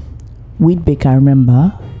Wheatbake, I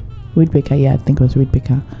remember. Reed Baker, I think it was Reed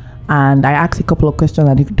Baker. And I asked a couple of questions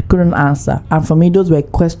that he couldn't answer. And for me, those were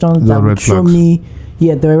questions that would show me,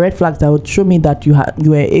 there were red flags that would show me that you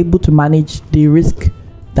were able to manage the risk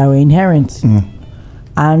that were inherent.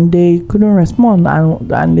 And they couldn't respond,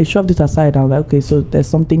 and they shoved it aside. I was like, okay, so there's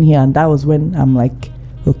something here. And that was when I'm like,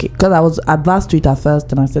 okay, because I was adverse to it at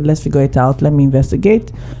first, and I said, let's figure it out, let me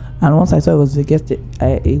investigate. And once I saw it was against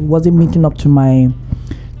it wasn't meeting up to my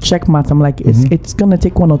checkmate. I'm like, it's gonna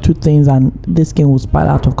take one or two things, and this game will spiral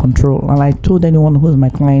out of control. And I told anyone who's my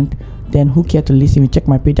client, then who cared to listen, we check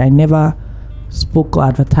my page. I never spoke or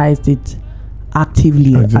advertised it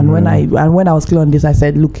actively. And when I was clear on this, I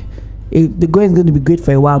said, look, the going is going to be great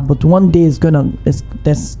for a while, but one day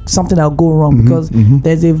there's something that'll go wrong, because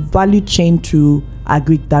there's a value chain to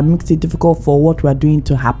agri that makes it difficult for what we're doing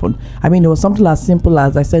to happen. I mean, it was something as simple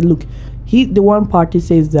as I said, look, the one party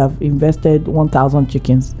says they've invested 1,000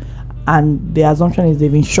 chickens, and the assumption is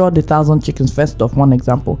they've insured 1,000 chickens first off, one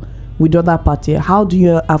example. With the other party, how do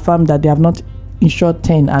you affirm that they have not insured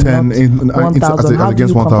 10 and 1,000? How do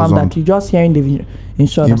you confirm that? You're just hearing the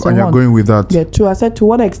insured. And you're going with that. Yeah, two. I said, to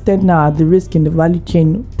what extent now are the risk in the value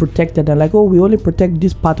chain protected? And like, we only protect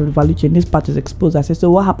this part of the value chain, this part is exposed. I said, so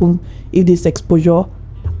what happens if this exposure,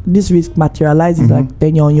 this risk materializes? Like,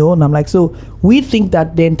 then you're on your own. I'm like, so we think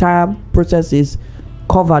that the entire process is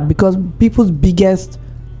covered, because people's biggest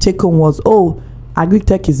take home was,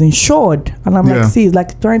 agri-tech is insured. And I'm like, see, it's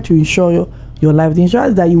like trying to insure your life. The insurance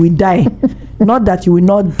is that you will die, not that you will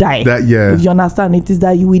not die. If you understand, it is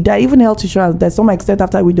that you will die. Even health insurance, there's some extent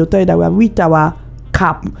after we do tell you that we have reached our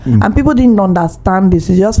cap, and people didn't understand this.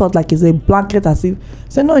 It just felt like it's a blanket, as if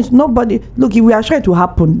no, it's nobody. Look, if we are sure it will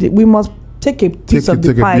happen, we must take a piece of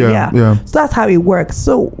the pie. So that's how it works.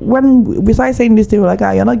 So when we started saying this thing, we're like,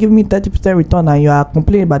 you're not giving me 30% return, and you are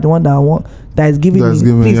complaining about the one that is giving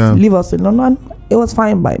me. Please leave us alone. And it was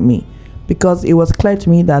fine by me, because it was clear to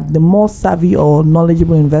me that the more savvy or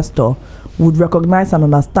knowledgeable investor would recognize and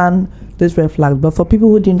understand this red flags. But for people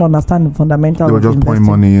who didn't understand the fundamentals, they were just pouring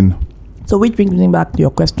money in. So which brings me back to your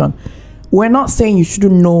question. We're not saying you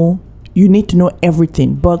shouldn't know, you need to know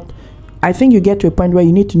everything, but I think you get to a point where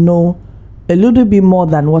you need to know a little bit more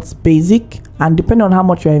than what's basic, and depending on how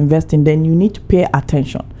much you're investing, then you need to pay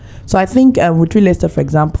attention. So I think with real estate, for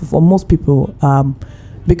example, for most people,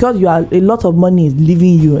 because you are, a lot of money is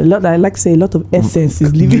leaving you. A lot of essence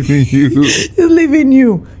is leaving you. Is leaving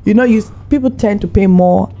you. People tend to pay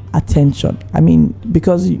more attention. I mean,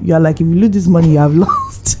 because you're like, if you lose this money, you have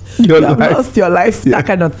lost. Lost your life. That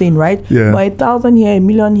kind of thing, right? Yeah. But 1,000 here,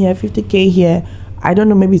 1,000,000 here, 50K here. I don't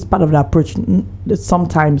know. Maybe it's part of the approach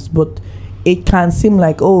sometimes, but it can seem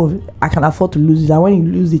like, I can afford to lose it. And when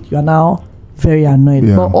you lose it, you are now very annoyed.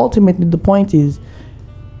 Yeah. But ultimately, the point is,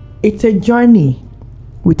 it's a journey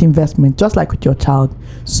with investment, just like with your child.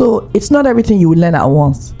 So it's not everything you will learn at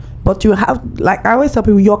once, but you have, like I always tell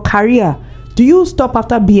people, your career, do you stop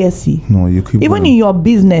after BSc? No, you keep even in your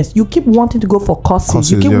business, you keep wanting to go for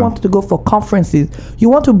courses, you keep wanting to go for conferences, you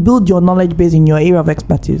want to build your knowledge base in your area of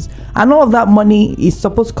expertise, and all of that money is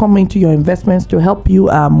supposed to come into your investments to help you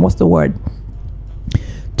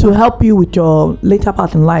to help you with your later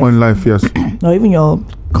part in life. Yes. Or even your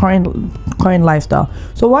current lifestyle.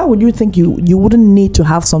 So why would you think you wouldn't need to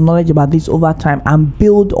have some knowledge about this over time and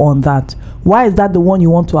build on that? Why is that the one you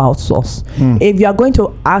want to outsource? If you are going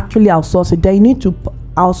to actually outsource it, then you need to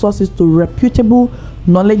outsource it to reputable,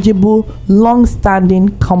 knowledgeable,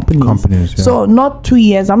 long-standing companies. Yeah. So not 2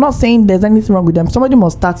 years. I'm not saying there's anything wrong with them. Somebody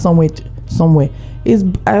must start somewhere.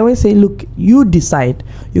 I always say, look, you decide.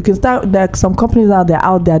 You can start. There are some companies out there,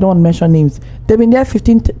 I don't want to mention names. They've been there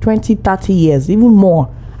 15, 20, 30 years, even more.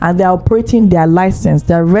 And they're operating their license.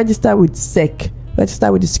 They're registered with SEC,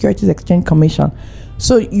 registered with the Securities Exchange Commission.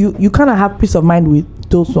 So you kind of have peace of mind with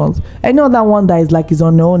those ones. Any other one that is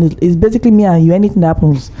on their own is basically me and you. Anything that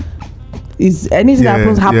happens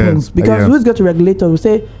happens. Because who's got to regulate us? We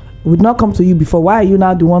say, we would not come to you before. Why are you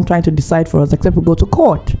now the one trying to decide for us, except we go to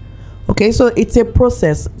court? Okay, so it's a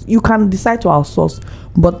process. You can decide to outsource,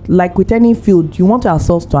 but like with any field, you want to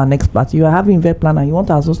outsource to an expert. You are having event planner, you want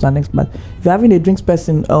to outsource to an expert. If you're having a drinks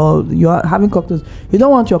person or you are having cocktails, you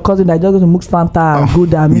don't want your cousin that just goes to mix Fanta and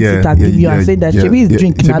good and mix it and give you and say that maybe it's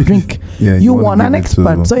drink, not drink. You want an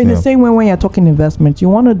expert. So in the same way, when you're talking investment, you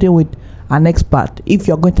want to deal with an expert if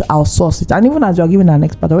you're going to outsource it. And even as you're giving an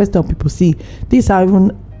expert, I always tell people, see, these are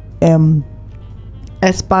even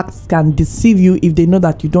experts can deceive you if they know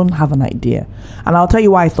that you don't have an idea. And I'll tell you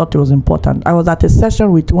why I thought it was important. I was at a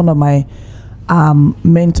session with one of my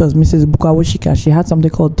mentors, Mrs. Bukawoshika. She had something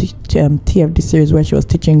called TFD series where she was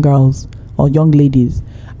teaching girls or young ladies.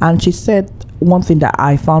 And she said one thing that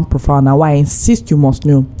I found profound and why I insist you must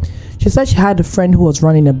know. She said she had a friend who was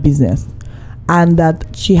running a business, and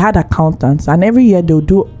that she had accountants, and every year they'll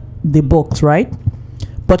do the books, right?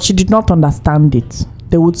 But she did not understand it.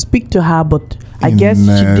 They would speak to her, but I guess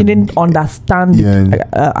she didn't understand it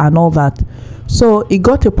and all that. So it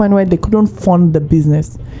got to a point where they couldn't fund the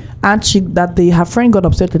business, and her friend got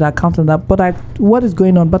upset with the accountant. What is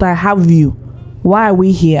going on? But I have you. Why are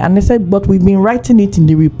we here? And they said, but we've been writing it in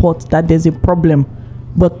the report that there's a problem,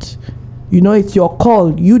 but it's your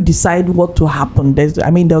call. You decide what to happen. There's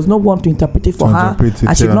no one to interpret it for her.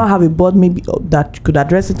 I should not have a board maybe that could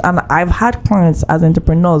address it. And I've had clients as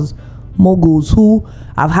entrepreneurs, moguls, who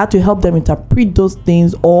I've had to help them interpret those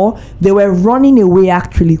things, or they were running away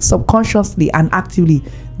actually subconsciously and actively.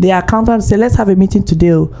 The accountant say, let's have a meeting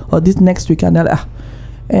today or this next week, and they're like,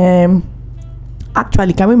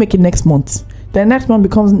 actually, can we make it next month? The next month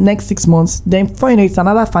becomes next 6 months. Then it's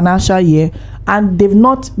another financial year, and they've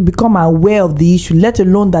not become aware of the issue, let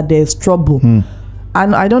alone that there's trouble.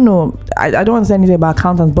 And I don't know, I don't want to say anything about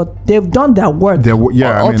accountants, but they've done their work.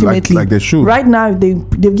 Ultimately, like they should. Right now, they've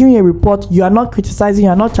given you a report. You are not criticizing,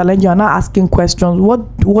 you are not challenging, you are not asking questions.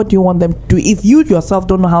 What do you want them to do? If you yourself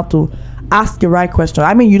don't know how to ask the right question,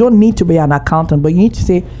 you don't need to be an accountant, but you need to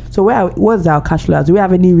say, so what's our cash flow? Do we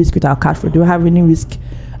have any risk with our cash flow? Do we have any risk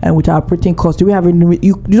with our operating costs? Do we have any?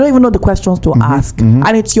 You don't even know the questions to ask,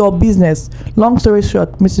 and it's your business. Long story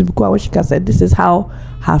short, Mrs. Bukwawashika said this is how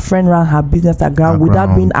her friend ran her business at ground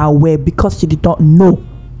without being aware, because she did not know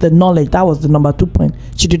the knowledge. That was the number 2 point.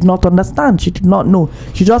 She did not understand. She did not know.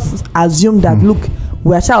 She just assumed that look,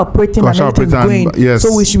 we're operating and everything's going,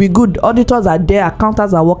 so we should be good. Auditors are there,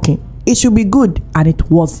 accountants are working. It should be good, and it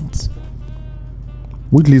wasn't.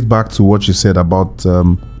 Which leads back to what you said about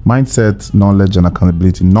mindset, knowledge, and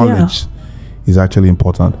accountability. Knowledge is actually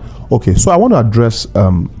important. Okay, so I want to address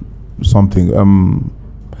something.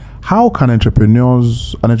 How can an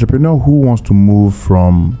entrepreneur who wants to move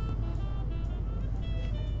from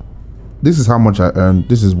this is how much I earn,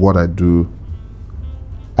 this is what I do,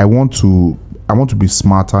 I want to be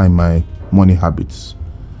smarter in my money habits.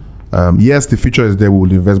 Yes, the future is there, we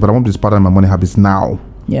will invest, but I want to be smarter in my money habits now.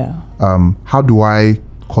 How do I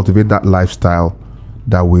cultivate that lifestyle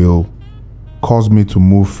that will cause me to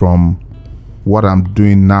move from what I'm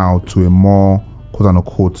doing now to a more, quote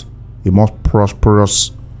unquote, a more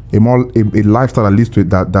prosperous, a lifestyle that leads to it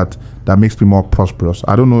that makes me more prosperous?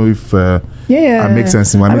 I don't know if that makes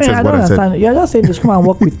sense. I don't understand. You're just saying just come and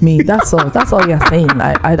work with me. That's all. That's all you're saying.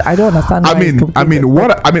 I don't understand.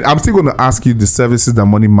 I'm still going to ask you the services that the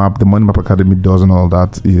Money Map Academy does and all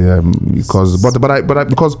that.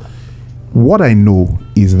 Because what I know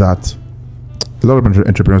is that a lot of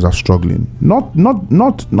entrepreneurs are struggling. Not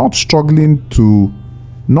struggling to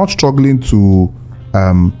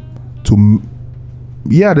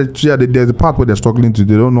there's a part where they're struggling to,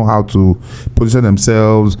 they don't know how to position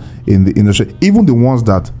themselves in the industry. Even the ones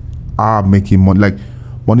that are making money, like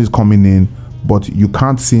money is coming in, but you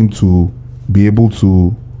can't seem to be able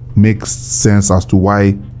to make sense as to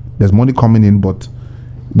why there's money coming in, but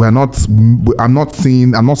I'm not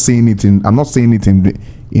seeing it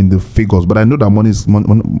in the figures, but I know that money is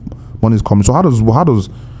coming. So how does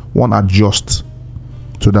one adjust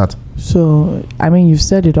to that? So, you've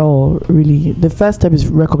said it all, really. The first step is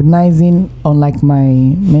recognizing, unlike my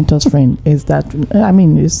mentor's friend, is that,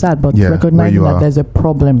 it's sad, but recognizing that there's a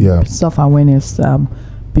problem, self-awareness,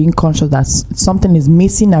 being conscious that something is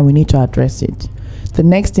missing and we need to address it. The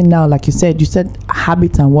next thing now, like you said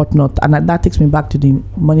habits and whatnot, and that takes me back to the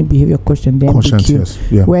money behavior question, the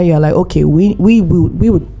MBQ, where you're like, okay, we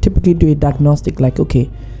would typically do a diagnostic, like, okay,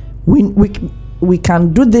 we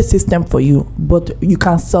can do this system for you, but you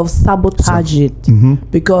can self-sabotage it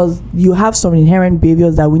because you have some inherent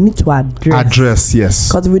behaviors that we need to address. Yes.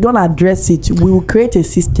 Because if we don't address it, we will create a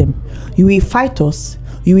system. You will fight us.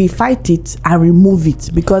 You will fight it and remove it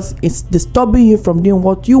because it's disturbing you from doing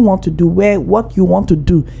what you want to do, where what you want to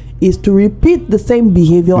do is to repeat the same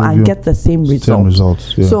behavior and get the same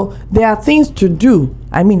results. So there are things to do.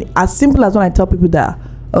 As simple as when I tell people that,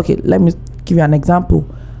 okay, let me give you an example.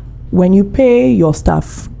 When you pay your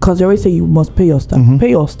staff, because they always say you must pay your staff,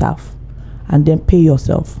 pay your staff and then pay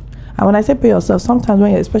yourself. And when I say pay yourself, sometimes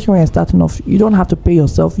especially when you're starting off, you don't have to pay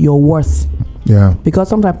yourself your worth. Yeah. Because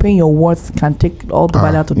sometimes paying your worth can take all the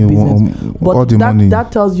value out of the business. But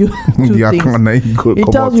that tells you two things.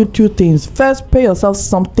 It tells you two things. First, pay yourself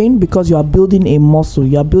something because you are building a muscle,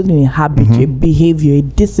 you are building a habit, a behavior, a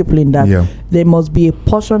discipline that there must be a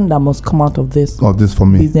portion that must come out of this for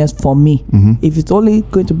me. Business for me. If it's only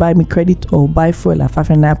going to buy me credit or buy fuel at 5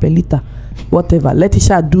 naira per liter, whatever, let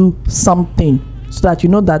Isha do something so that you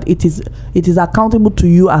know that it is accountable to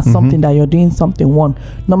you as something that you're doing something. One.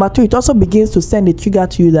 Number two, it also begins to send a trigger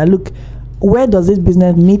to you that, look, where does this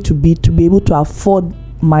business need to be able to afford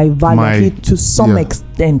my value to some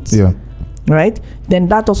extent? Yeah. Right? Then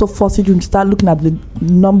that also forces you to start looking at the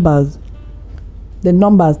numbers,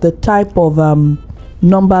 the type of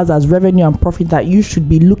numbers as revenue and profit that you should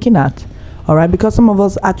be looking at. All right? Because some of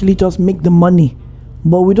us actually just make the money,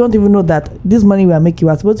 but we don't even know that this money we are making,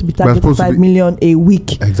 we're supposed to be targeting 5 million a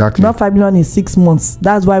week. Exactly. Not 5 million in 6 months.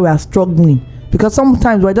 That's why we are struggling. Because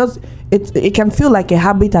sometimes we're just, it can feel like a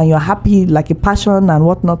habit and you're happy, like a passion and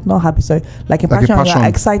whatnot. Not happy, sorry. Like a passion. And you're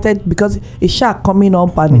excited because it's coming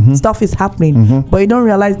up and stuff is happening. But you don't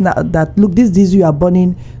realize that look, this you are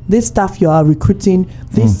burning, this stuff you are recruiting,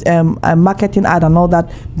 this marketing ad and all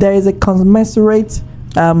that, there is a commensurate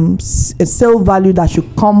a sale value that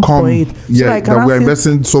should come for it. Yeah, so that we're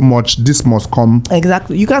investing so much, this must come.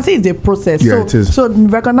 Exactly. You can see it's a process. Yeah, it is. So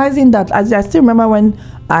recognizing that, I still remember when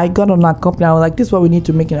I got on that company, I was like, this is what we need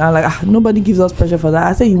to make it. I was like, nobody gives us pressure for that.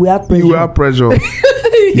 I said, you will have pressure. You will have pressure.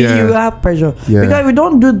 You will have pressure. Yeah. Because if we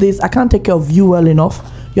don't do this, I can't take care of you well enough.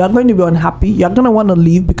 You are going to be unhappy. You're going to want to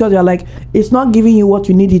leave because you're like, it's not giving you what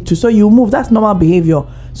you need it to. So you move. That's normal behavior.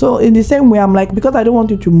 So in the same way, I'm like, because I don't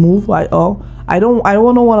want you to move at all, I don't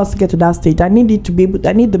want us to get to that stage. I need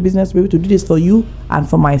the business to be able to do this for you and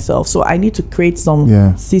for myself. So I need to create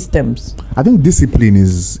some systems. I think discipline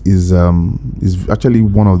is actually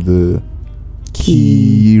one of the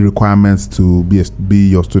key requirements to be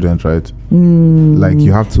your student, right? Like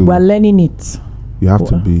you have to. We're learning it. You have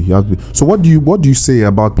to be. So what do you say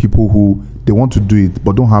about people who they want to do it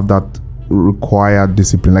but don't have that required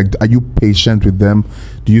discipline? Like, are you patient with them?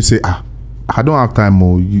 Do you say, I don't have time,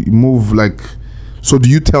 or you move like? So do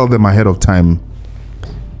you tell them ahead of time,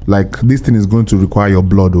 like, this thing is going to require your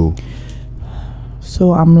blood, or?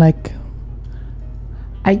 So I'm like,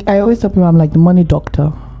 I always tell people I'm like the money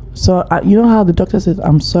doctor. So you know how the doctor says,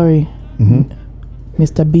 I'm sorry,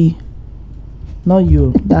 Mr. B. Not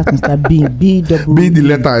you. That's Mr. B. B double. B the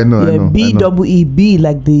letter I know. Yeah, I know. B double E. B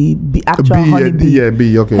like the actual honey bee. Yeah,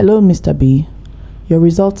 B. Okay. Hello, Mr. B. Your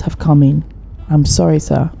results have come in. I'm sorry,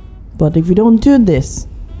 sir, but if you don't do this,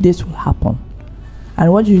 this will happen.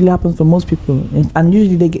 And what usually happens for most people, and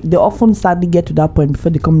usually they often sadly get to that point before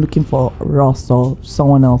they come looking for Ross or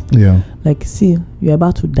someone else. Yeah. Like, see, you're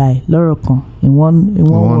about to die. Lorocon. In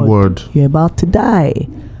one word. You're about to die.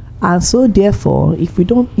 And so therefore, if we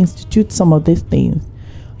don't institute some of these things,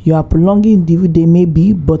 you are prolonging the day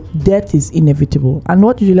maybe, but death is inevitable. And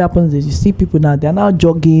what usually happens is you see people now, they're now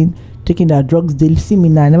jogging, taking their drugs daily. See me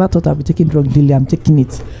now, I never thought I'd be taking drugs daily. I'm taking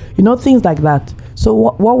it. You know, things like that. So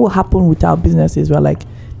what will happen with our businesses? We're like,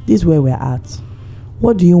 this is where we're at.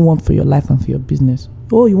 What do you want for your life and for your business?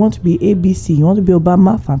 Oh, you want to be ABC, you want to be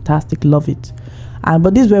Obama? Fantastic, love it.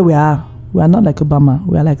 But this is where we are. We are not like Obama.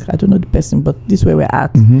 We are like, I don't know the person, but this is where we're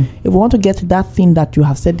at. If we want to get to that thing that you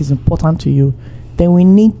have said is important to you, then we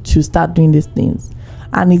need to start doing these things.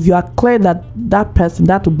 And if you are clear that that person,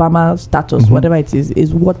 that Obama status, whatever it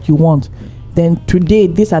is what you want, then today,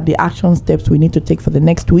 these are the action steps we need to take for the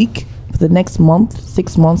next week, for the next month,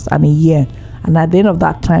 6 months, and a year. And at the end of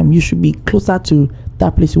that time, you should be closer to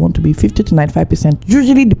that place you want to be, 50 to 95%,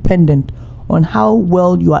 usually dependent on how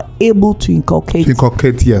well you are able to inculcate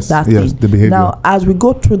the behavior. Now, as we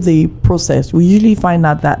go through the process, we usually find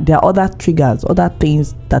out that there are other triggers, other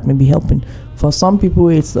things that may be helping. For some people,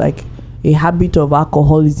 it's like a habit of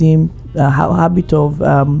alcoholism, a habit of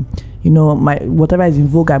my whatever is in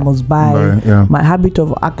vogue I must buy. Right, my habit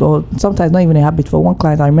of alcohol, sometimes not even a habit. For one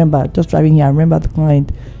client, I remember just driving here, I remember the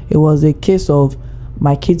client, it was a case of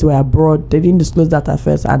my kids were abroad. They didn't disclose that at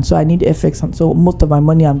first, and so I need FX, and so most of my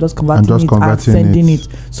money I'm just converting it and sending it.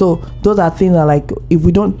 So those are things that, like, if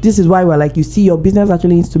we don't, this is why we're like, you see, your business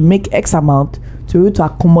actually needs to make X amount to be able to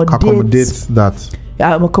accommodate that.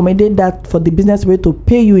 Accommodate that for the business way to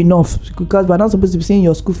pay you enough, because we're not supposed to be seeing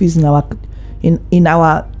your school fees in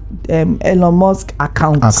our Elon Musk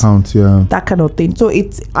account, that kind of thing. So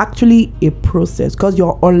it's actually a process, because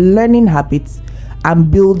you're unlearning habits and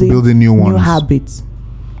building new habits.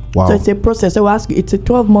 Wow. So it's a process. So I ask you, it's a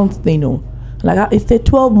 12-month thing, like it's a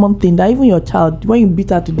 12-month thing that even your child, when you beat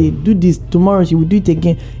her today, do this, tomorrow she will do it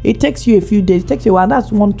again. It takes you a few days, it takes you a while. That's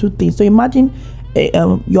 1-2 things. So imagine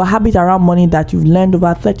your habit around money that you've learned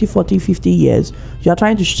over 30, 40, 50 years. You're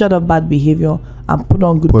trying to shut up bad behavior and put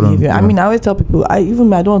on good behavior. I mean, I always tell people, I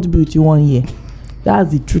don't want to be with you 1 year.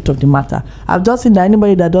 That's the truth of the matter. I've just seen that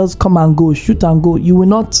anybody that does come and go, shoot and go, you will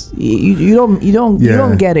not, you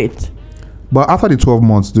don't get it. But after the 12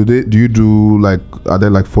 months, do you do, like, are there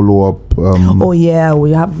like follow up? Oh yeah,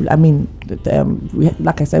 we have. I mean,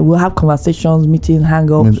 like I said, we'll have conversations, meetings,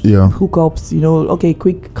 hang-ups, hookups, okay,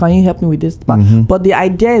 quick, can you help me with this? But the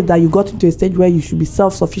idea is that you got into a stage where you should be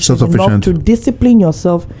self-sufficient enough to discipline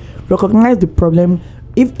yourself, recognize the problem.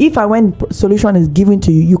 If and when solution is given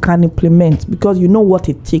to you, you can implement because you know what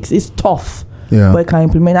it takes. It's tough, but you can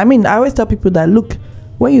implement. I mean, I always tell people that, look,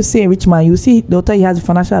 when you see a rich man, you see they'll tell you he has a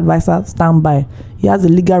financial advisor standby, he has a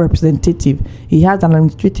legal representative, he has an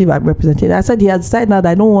administrative representative. I said he has decided now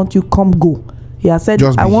that I don't want you come go. He has said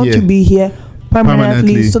I want you to be here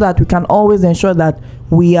permanently so that we can always ensure that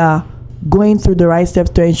we are going through the right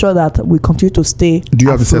steps to ensure that we continue to stay. Do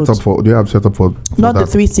you have setup for not the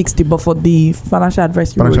 360, but for the financial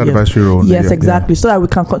advisory role? Yes, exactly. So that we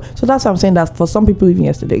can. So that's what I'm saying. That for some people, even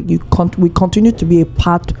yesterday, we continue to be a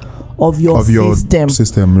part of your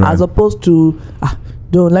system, right. As opposed to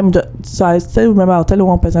let me. So I still remember. I'll tell you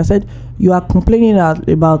one person. I said you are complaining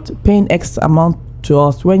about paying X amount to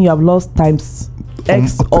us when you have lost times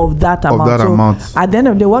X of that amount. At the end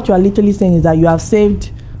of the day, what you are literally saying is that you have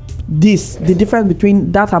saved the difference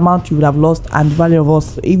between that amount you would have lost and the value of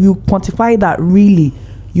us. If you quantify that, really,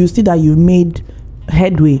 you see that you made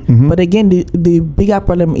headway. But again, the bigger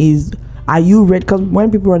problem is, are you ready? Because when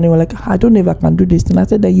people run, they were like, I don't know if I can do this. And I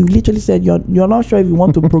said that you literally said you're not sure if you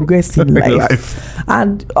want to progress in life.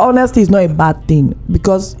 And honestly, it's not a bad thing,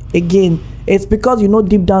 because again, it's because you know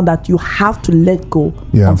deep down that you have to let go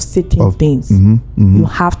of certain things. You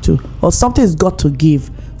have to, or something's got to give.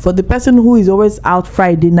 For the person who is always out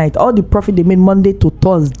Friday night, all the profit they made Monday to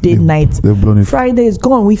Thursday night, Friday is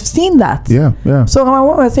gone. We've seen that. Yeah. So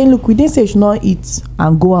when we're saying, look, we didn't say you should not eat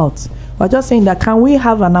and go out. We're just saying that, can we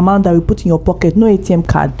have an amount that we put in your pocket, no ATM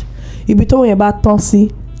card? If you're talking about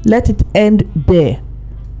Tonsi, let it end there.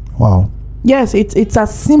 Wow. Yes, it's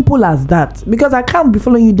as simple as that, because I can't be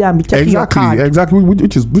following you there and be checking your card. Exactly,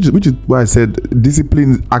 which is why I said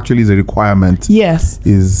discipline actually is a requirement. Yes,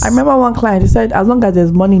 I remember one client, he said as long as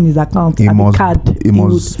there's money in his account and the card, he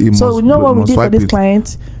must. So you know what we did for this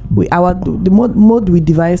client? The mode we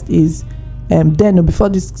devised is then before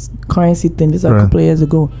this currency thing, this was a couple of years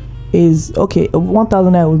ago, is okay,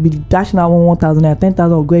 1,000 naira will be dashing out 1,000 naira,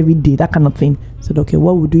 10,000 will go every day, that kind of thing. Said, okay,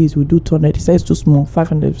 what we'll do is we'll do 200. He said it's too small.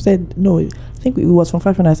 500. He said no, I think it was from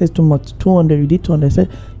 500. I said too much. 200. We did 200. I said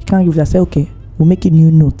you can't give it. I said okay, we'll make it new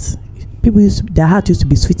notes. People their heart used to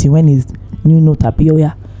be sweeting when it's new note happy. Oh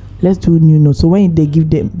yeah, let's do new notes. So when you give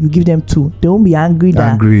them two, they won't be angry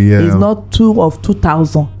that it's not 2 of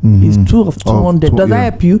 2,000. It's 2 of 200. Does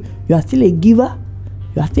that help you? You are still a giver.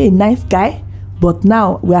 You are still a nice guy. But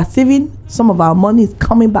now we are saving, some of our money is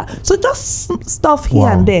coming back. So just stuff here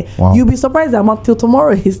and there. Wow. You'll be surprised the amount till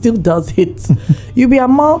tomorrow he still does it. You'll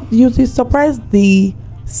be surprised the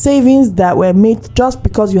savings that were made just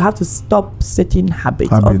because you have to stop certain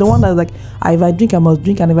habits. Or the one that's like, if I drink, I must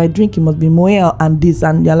drink, and if I drink, it must be more and this.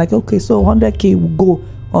 And you're like, okay, so 100K will go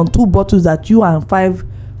on 2 bottles that you and 5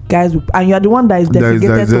 guys will, and you're the one that is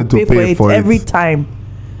dedicated to pay for it every time.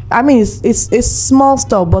 I mean, it's small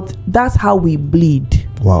stuff, but that's how we bleed.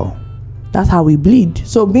 Wow. That's how we bleed.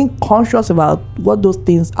 So being conscious about what those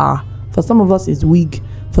things are. For some of us, it's wig.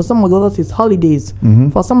 For some of us, it's holidays.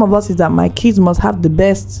 For some of us, it's that my kids must have the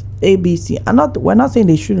best ABC. And we're not saying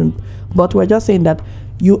they shouldn't, but we're just saying that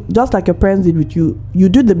you, just like your parents did with you, you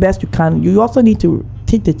do the best you can. You also need to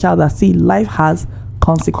teach the child that, see, life has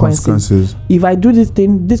consequences. If I do this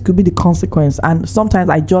thing, this could be the consequence, and sometimes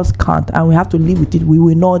I just can't, and we have to live with it. We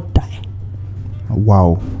will not die.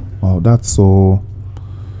 Wow, that's so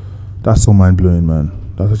mind-blowing, man.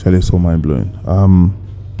 That's actually so mind-blowing.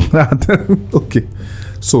 Okay,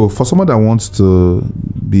 so for someone that wants to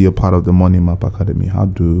be a part of the Money Map Academy, how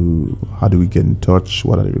do we get in touch?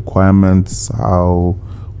 What are the requirements?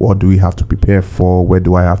 What do we have to prepare for? Where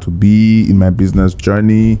do I have to be in my business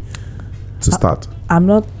journey to start? I'm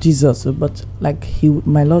not Jesus, but like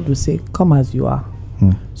my Lord will say, come as you are.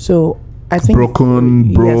 So I think broke,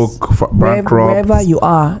 bankrupt, wherever you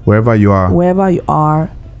are,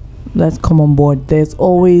 let's come on board. There's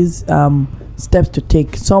always steps to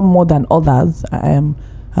take, some more than others.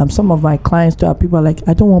 Some of my clients too are people are like,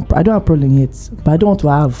 I don't have problem yet, but I don't want to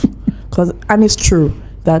have, and it's true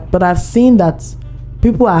that, but I've seen that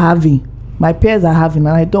people are having, my peers are having,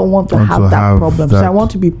 and I don't want to have that problem. So I want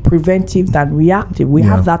to be preventive than reactive. We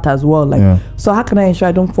have that as well. So how can I ensure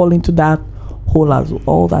I don't fall into that hole as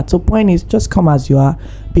all that? So point is, just come as you are.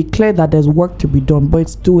 Be clear that there's work to be done, but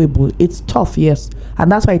it's doable. It's tough, yes,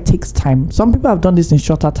 and that's why it takes time. Some people have done this in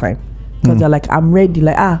shorter time because they're like, I'm ready.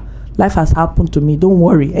 Like, life has happened to me. Don't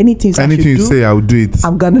worry. Anything you say, I'll do it.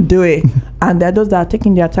 I'm gonna do it. And there are those that are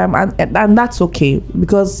taking their time, and that's okay,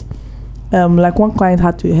 because like one client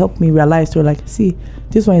had to help me realize, so like, see,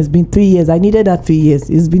 this one has been 3 years. I needed that 3 years.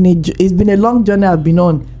 It's been a long journey I've been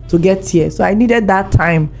on to get here. So I needed that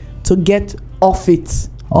time to get off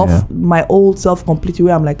my old self completely,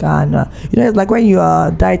 where I'm like, no. It's like when you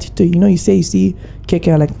are dieting too, you see cake,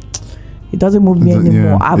 you're like, it doesn't move me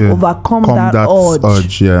anymore. I've overcome that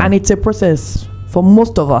urge. And it's a process for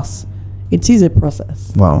most of us. It is a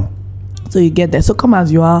process. Wow. So you get there. So come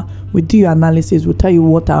as you are. We do your analysis. We'll tell you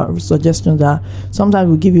what our suggestions are. Sometimes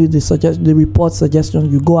we'll give you the report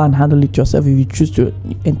suggestions. You go and handle it yourself if you choose to,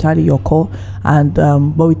 entirely your call. And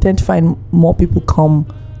but we tend to find more people come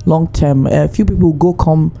long term. A few people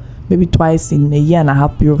come maybe twice in a year and a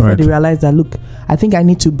half period before they realize that, look, I think I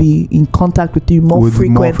need to be in contact with you more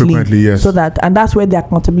frequently, yes. So that, and that's where the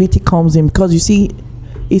accountability comes in, because you see,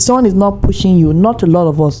 if someone is not pushing you, not a lot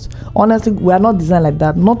of us, honestly, we are not designed like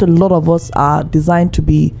that. Not a lot of us are designed to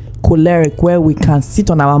be choleric, where we can sit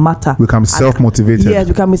on our matter. We can be self-motivated. Yes,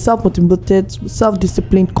 we can be self-motivated,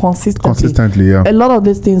 self-disciplined, consistently. Yeah. A lot of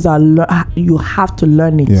these things are you have to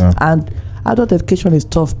learn it, and adult education is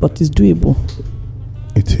tough, but it's doable.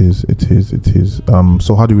 It is.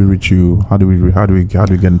 So how do we reach you? How do we get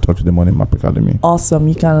in touch with the Money Map Academy? Awesome.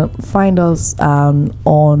 You can find us on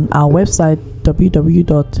our website,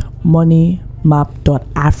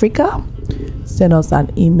 www.moneymap.africa. Send us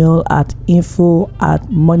an email at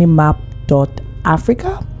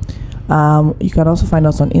info@moneymap.africa. You can also find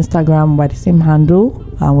us on Instagram by the same handle,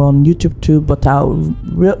 and we're on YouTube too, but our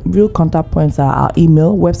real contact points are our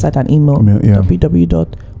email, website and email.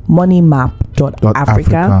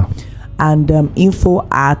 www.moneymap.africa and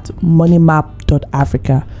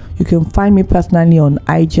info@moneymap.africa. You can find me personally on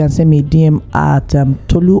IG and send me a DM at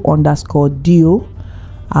Tolu_Dio.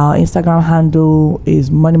 Our Instagram handle is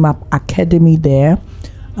Moneymap Academy there.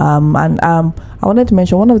 I wanted to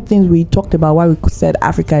mention, one of the things we talked about why we said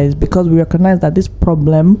Africa is because we recognize that this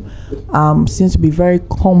problem seems to be very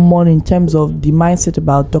common in terms of the mindset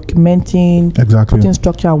about documenting, putting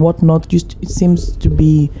structure and whatnot. It seems to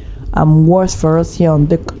be worse for us here on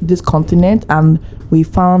this continent, and we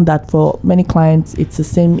found that for many clients it's the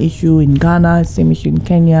same issue in Ghana, same issue in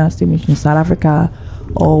Kenya, same issue in South Africa,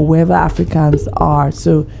 or wherever Africans are.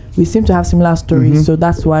 So we seem to have similar stories. So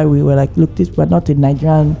that's why we were like, look, we're not a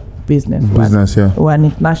Nigerian business. We're an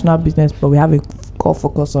international business, but we have a core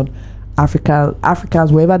focus on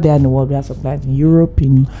Africans wherever they are in the world. We have suppliers in Europe.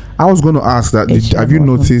 I was going to ask that. Have you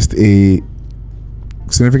noticed a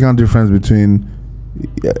significant difference between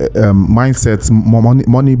mindsets,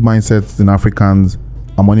 money mindsets in Africans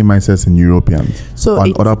and money mindsets in Europeans,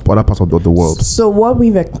 and other parts of the world? So what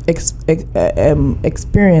we've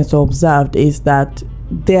experienced or observed is that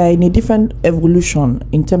they are in a different evolution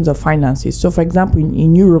in terms of finances. So for example,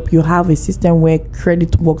 in Europe, you have a system where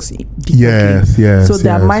credit works differently. Yes. So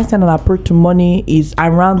their mindset and approach to money is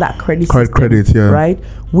around that credit system, right?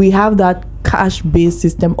 We have that cash-based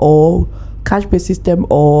system or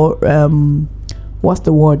what's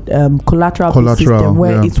the word? Collateral system,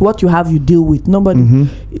 where it's what you have, you deal with. Nobody.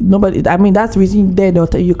 I mean, that's the reason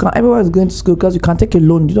you can. Everyone is going to school because you can take a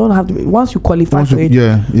loan. You don't have to. Once you qualify for it,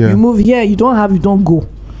 you move here. You don't have. You don't go.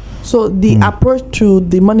 So the approach to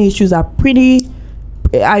the money issues are a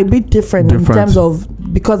bit different in terms of,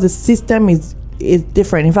 because the system is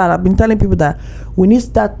different. In fact, I've been telling people that we need to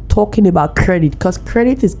start talking about credit, because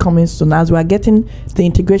credit is coming soon as we are getting the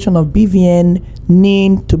integration of BVN,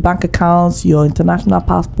 NIN to bank accounts, your international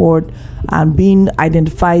passport, and being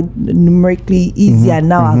identified numerically easier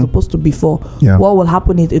now as opposed to before. What will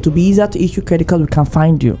happen is it will be easier to issue credit because we can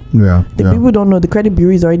find you. People don't know the credit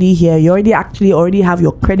bureau is already here. You already have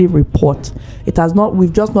your credit report.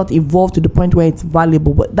 We've just not evolved to the point where it's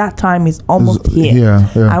valuable, but that time is almost here.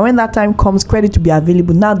 And when that time comes, credit to be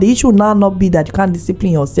available. Now the issue will now not be that you can't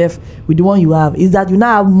discipline yourself with the one you have, is that you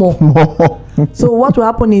now have more. So what will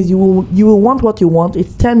happen is you will want what you want.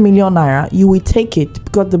 It's 10 million naira. You will take it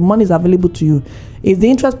because the money is available to you. It's the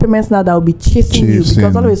interest payments now that will be chasing you,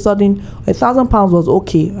 because all of a sudden £1,000 was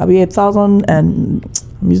okay. I mean 1,000, and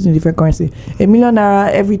I'm using different currency. £1 million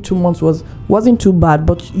naira every 2 months wasn't too bad,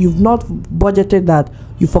 but you've not budgeted that.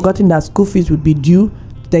 You've forgotten that school fees would be due.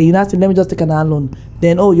 Then you now say, let me just take another loan.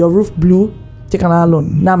 Then your roof blew, take another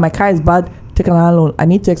loan. Now my car is bad, take another loan. I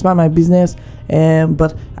need to expand my business,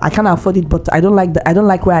 but I can't afford it. But I don't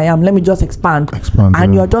like where I am. Let me just expand.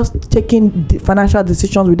 And you're just taking financial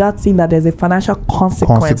decisions without seeing that there's a financial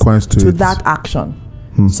consequence to that action.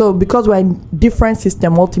 So because we're in different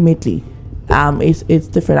system, ultimately, it's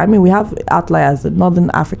different. I mean, we have outliers,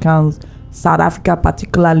 Northern Africans, South Africa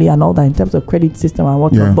particularly, and all that in terms of credit system and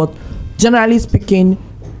whatnot. But generally speaking,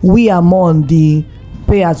 we are more on the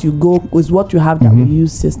pay as you go with what you have that we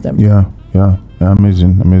use system. Yeah,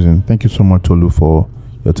 amazing. Thank you so much, Tolu, for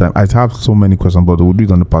your time. I have so many questions, but we'll do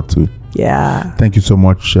it on the part 2. Yeah. Thank you so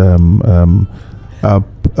much.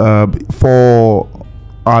 For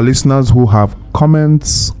our listeners who have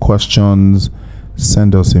comments, questions,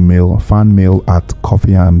 send us a mail, fan mail at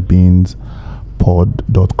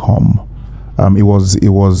coffeeandbeanspod.com. It was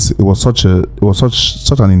such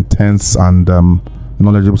an intense and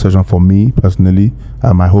knowledgeable session for me personally.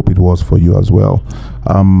 I hope it was for you as well.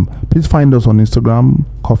 Please find us on Instagram,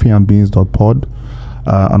 coffeeandbeans.pod,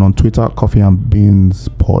 and on Twitter,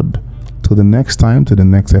 coffeeandbeanspod. Till the next time, to the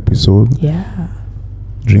next episode. Yeah.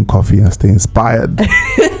 Drink coffee and stay inspired.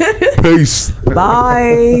 Peace.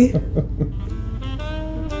 Bye.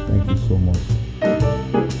 Thank you so much.